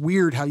 it's just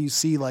weird how you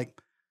see like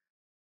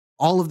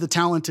all of the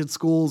talented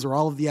schools or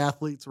all of the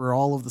athletes or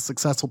all of the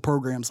successful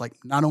programs, like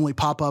not only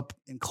pop up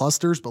in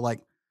clusters, but like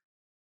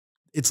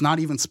it's not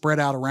even spread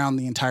out around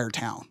the entire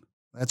town.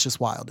 That's just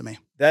wild to me.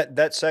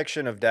 That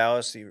section of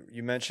Dallas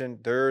you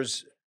mentioned,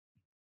 there's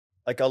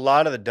like a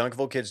lot of the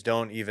Duncanville kids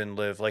don't even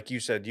live, like you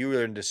said, you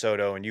were in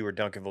DeSoto and you were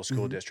Duncanville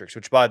school districts,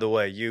 which by the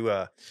way, you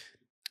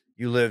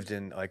lived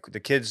in, like the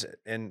kids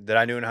that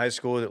I knew in high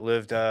school that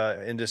lived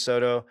in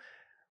DeSoto,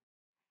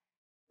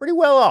 pretty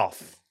well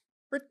off.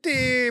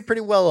 Pretty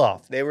well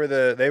off. They were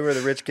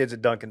the rich kids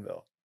at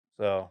Duncanville.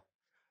 So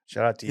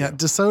shout out to you. Yeah,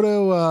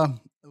 DeSoto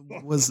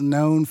was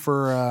known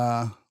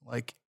for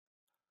like,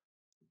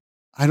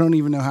 I don't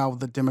even know how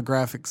the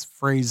demographics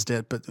phrased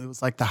it, but it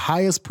was like the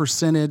highest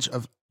percentage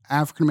of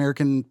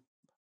African-American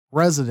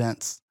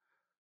residents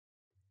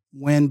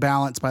when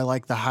balanced by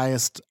like the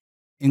highest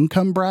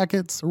income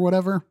brackets or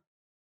whatever.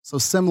 So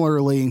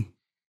similarly,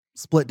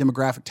 split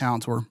demographic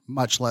towns were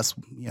much less,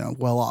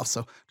 well off.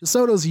 So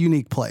DeSoto's a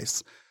unique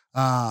place.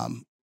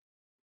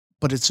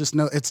 But it's just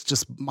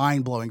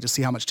mind blowing to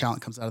see how much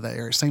talent comes out of that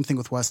area. Same thing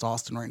with West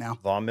Austin right now.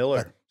 Von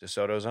Miller,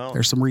 DeSoto's own.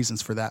 There's some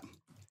reasons for that.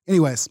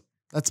 Anyways,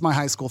 that's my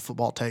high school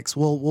football takes.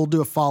 We'll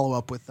do a follow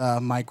up with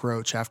Mike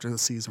Roach after the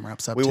season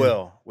wraps up. We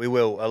will.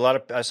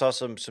 I saw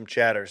some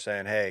chatter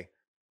saying, "Hey,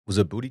 was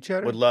it booty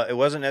chatter? It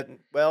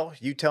wasn't. Well,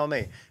 you tell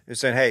me." They're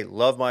saying, "Hey,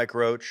 love Mike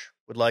Roach.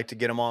 Would like to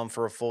get him on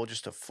for a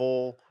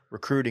full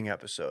recruiting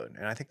episode."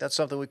 And I think that's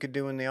something we could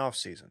do in the off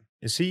season.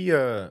 Is he?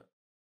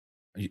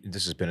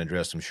 This has been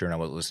addressed, I'm sure, and I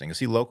wasn't listening. Is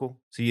he local?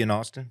 Is he in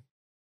Austin?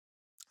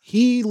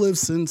 He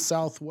lives in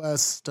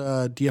Southwest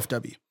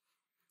DFW.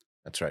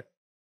 That's right.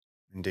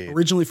 Indeed.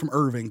 Originally from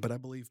Irving, but I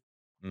believe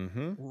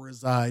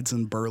resides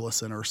in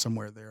Burleson or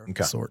somewhere there of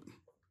the sort.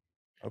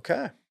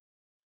 Okay.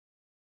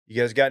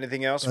 You guys got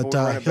anything else?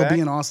 But he'll be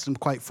in Austin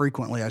quite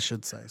frequently, I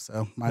should say.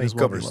 So might as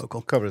well be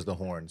local. Covers the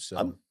horns.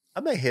 So I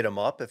may hit him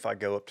up if I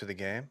go up to the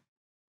game.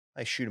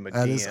 I shoot him a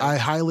DM. I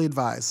highly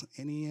advise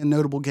any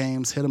notable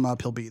games, hit him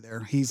up. He'll be there.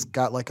 He's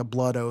got like a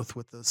blood oath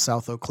with the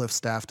South Oak Cliff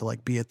staff to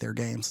like be at their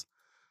games.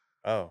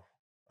 Oh,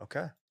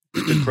 okay.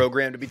 Good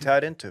program to be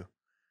tied into.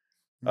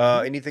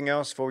 Anything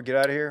else before we get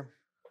out of here?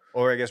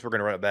 Or I guess we're going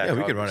to run it back. Yeah,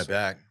 we could run it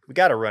back. We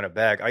got to run it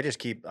back. I just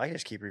keep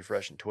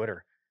refreshing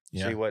Twitter.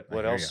 Yeah, see what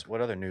else,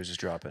 what other news is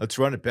dropping. Let's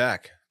run it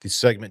back. The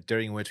segment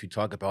during which we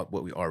talk about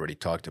what we already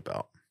talked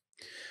about.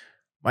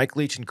 Mike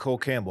Leach and Cole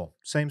Campbell.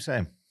 Same.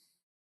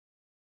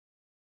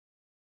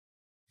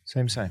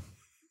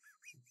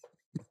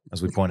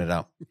 As we pointed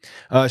out.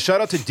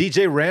 Shout out to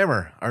DJ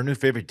Rammer, our new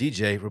favorite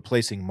DJ,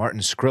 replacing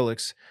Martin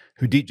Skrillex,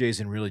 who DJs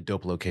in really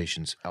dope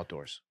locations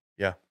outdoors.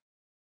 Yeah.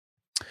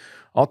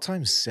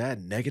 All-time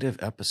sad, negative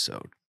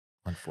episode,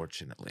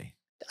 unfortunately.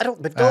 I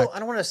don't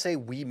want to say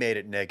we made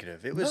it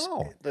negative. It was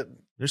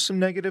there's some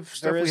negative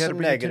stuff we had to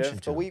bring attention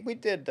to. But we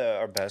did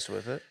our best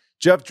with it.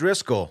 Jeff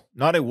Driscoll,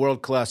 not a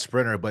world-class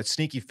sprinter, but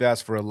sneaky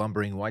fast for a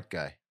lumbering white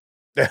guy.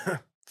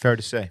 Fair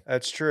to say.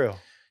 That's true.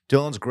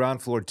 Dylan's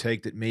ground floor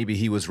take that maybe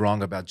he was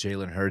wrong about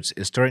Jalen Hurts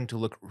is starting to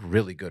look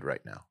really good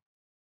right now.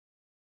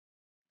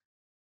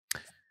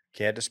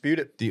 Can't dispute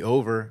it. The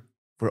over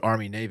for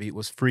Army-Navy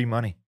was free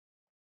money.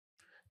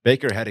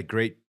 Baker had a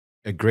great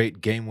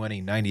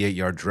game-winning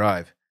 98-yard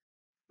drive,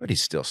 but he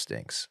still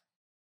stinks.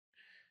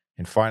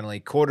 And finally,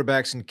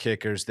 quarterbacks and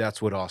kickers,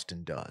 that's what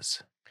Austin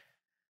does.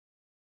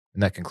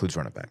 And that concludes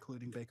Run It Back.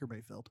 Including Baker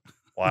Mayfield.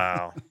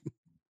 Wow.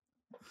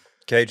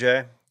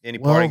 KJ, any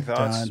parting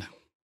thoughts? Done.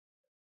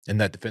 And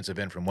that defensive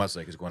end from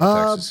Westlake is going to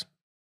Texas.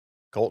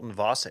 Colton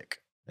Vosick.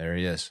 There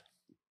he is.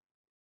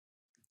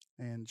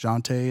 And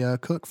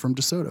Jonte Cook from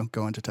DeSoto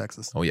going to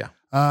Texas. Oh, yeah.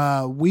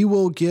 We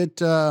will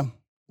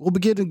we'll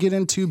begin to get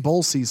into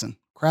bowl season.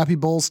 Crappy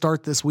bowls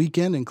start this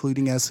weekend,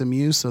 including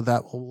SMU, so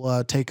that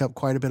will take up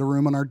quite a bit of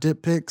room on our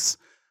dip picks.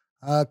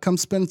 Come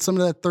spend some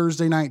of that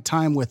Thursday night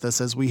time with us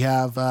as we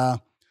have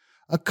a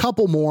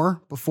couple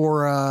more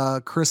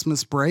before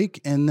Christmas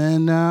break, and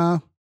then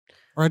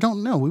Or I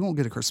don't know. We won't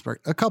get a Christmas break.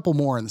 A couple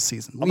more in the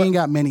season. We ain't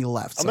got many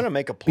left. I'm going to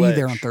make a pledge. Be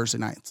there on Thursday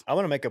nights. I'm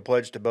going to make a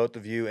pledge to both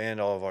of you and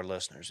all of our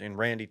listeners, and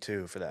Randy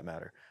too, for that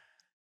matter.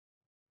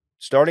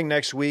 Starting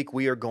next week,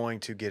 we are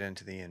going to get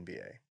into the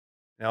NBA.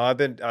 Now, I've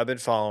been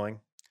following,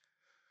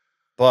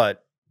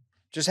 but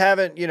just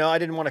haven't, I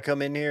didn't want to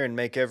come in here and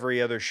make every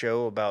other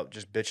show about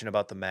just bitching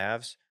about the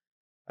Mavs.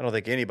 I don't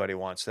think anybody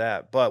wants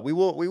that, but we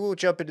will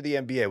jump into the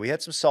NBA. We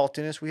had some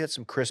saltiness. We had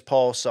some Chris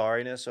Paul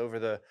sorriness over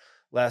the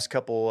last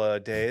couple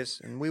days,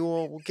 and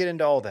we'll get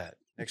into all that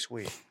next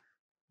week.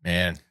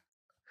 Man,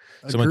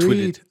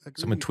 Agreed.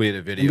 Someone tweeted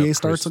a video. NBA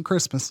starts on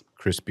Christmas.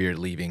 Chris Beard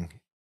leaving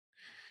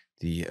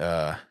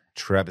the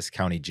Travis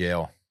County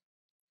Jail.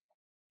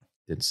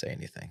 Didn't say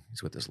anything.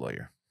 He's with his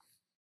lawyer.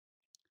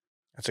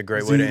 That's a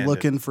great way to end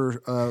looking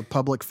for a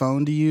public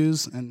phone to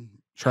use and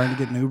trying to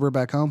get an Uber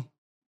back home?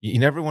 You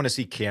never want to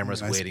see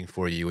cameras waiting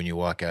for you when you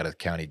walk out of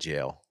county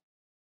jail.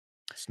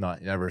 It's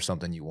never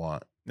something you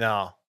want.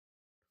 No.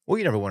 Well,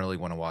 you never really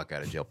want to walk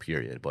out of jail,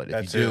 period. But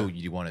if you do,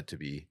 you want it to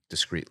be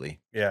discreetly.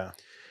 Yeah.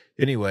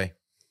 Anyway,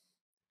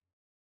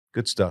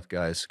 good stuff,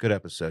 guys. Good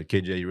episode.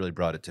 KJ, you really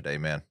brought it today,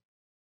 man.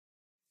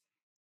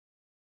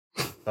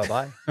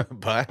 Bye-bye.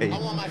 Bye. I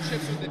want my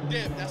chips with the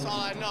dip. That's all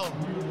I know.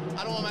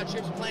 I don't want my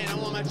chips plain. I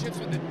want my chips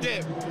with the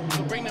dip.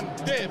 So bring them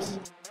dips.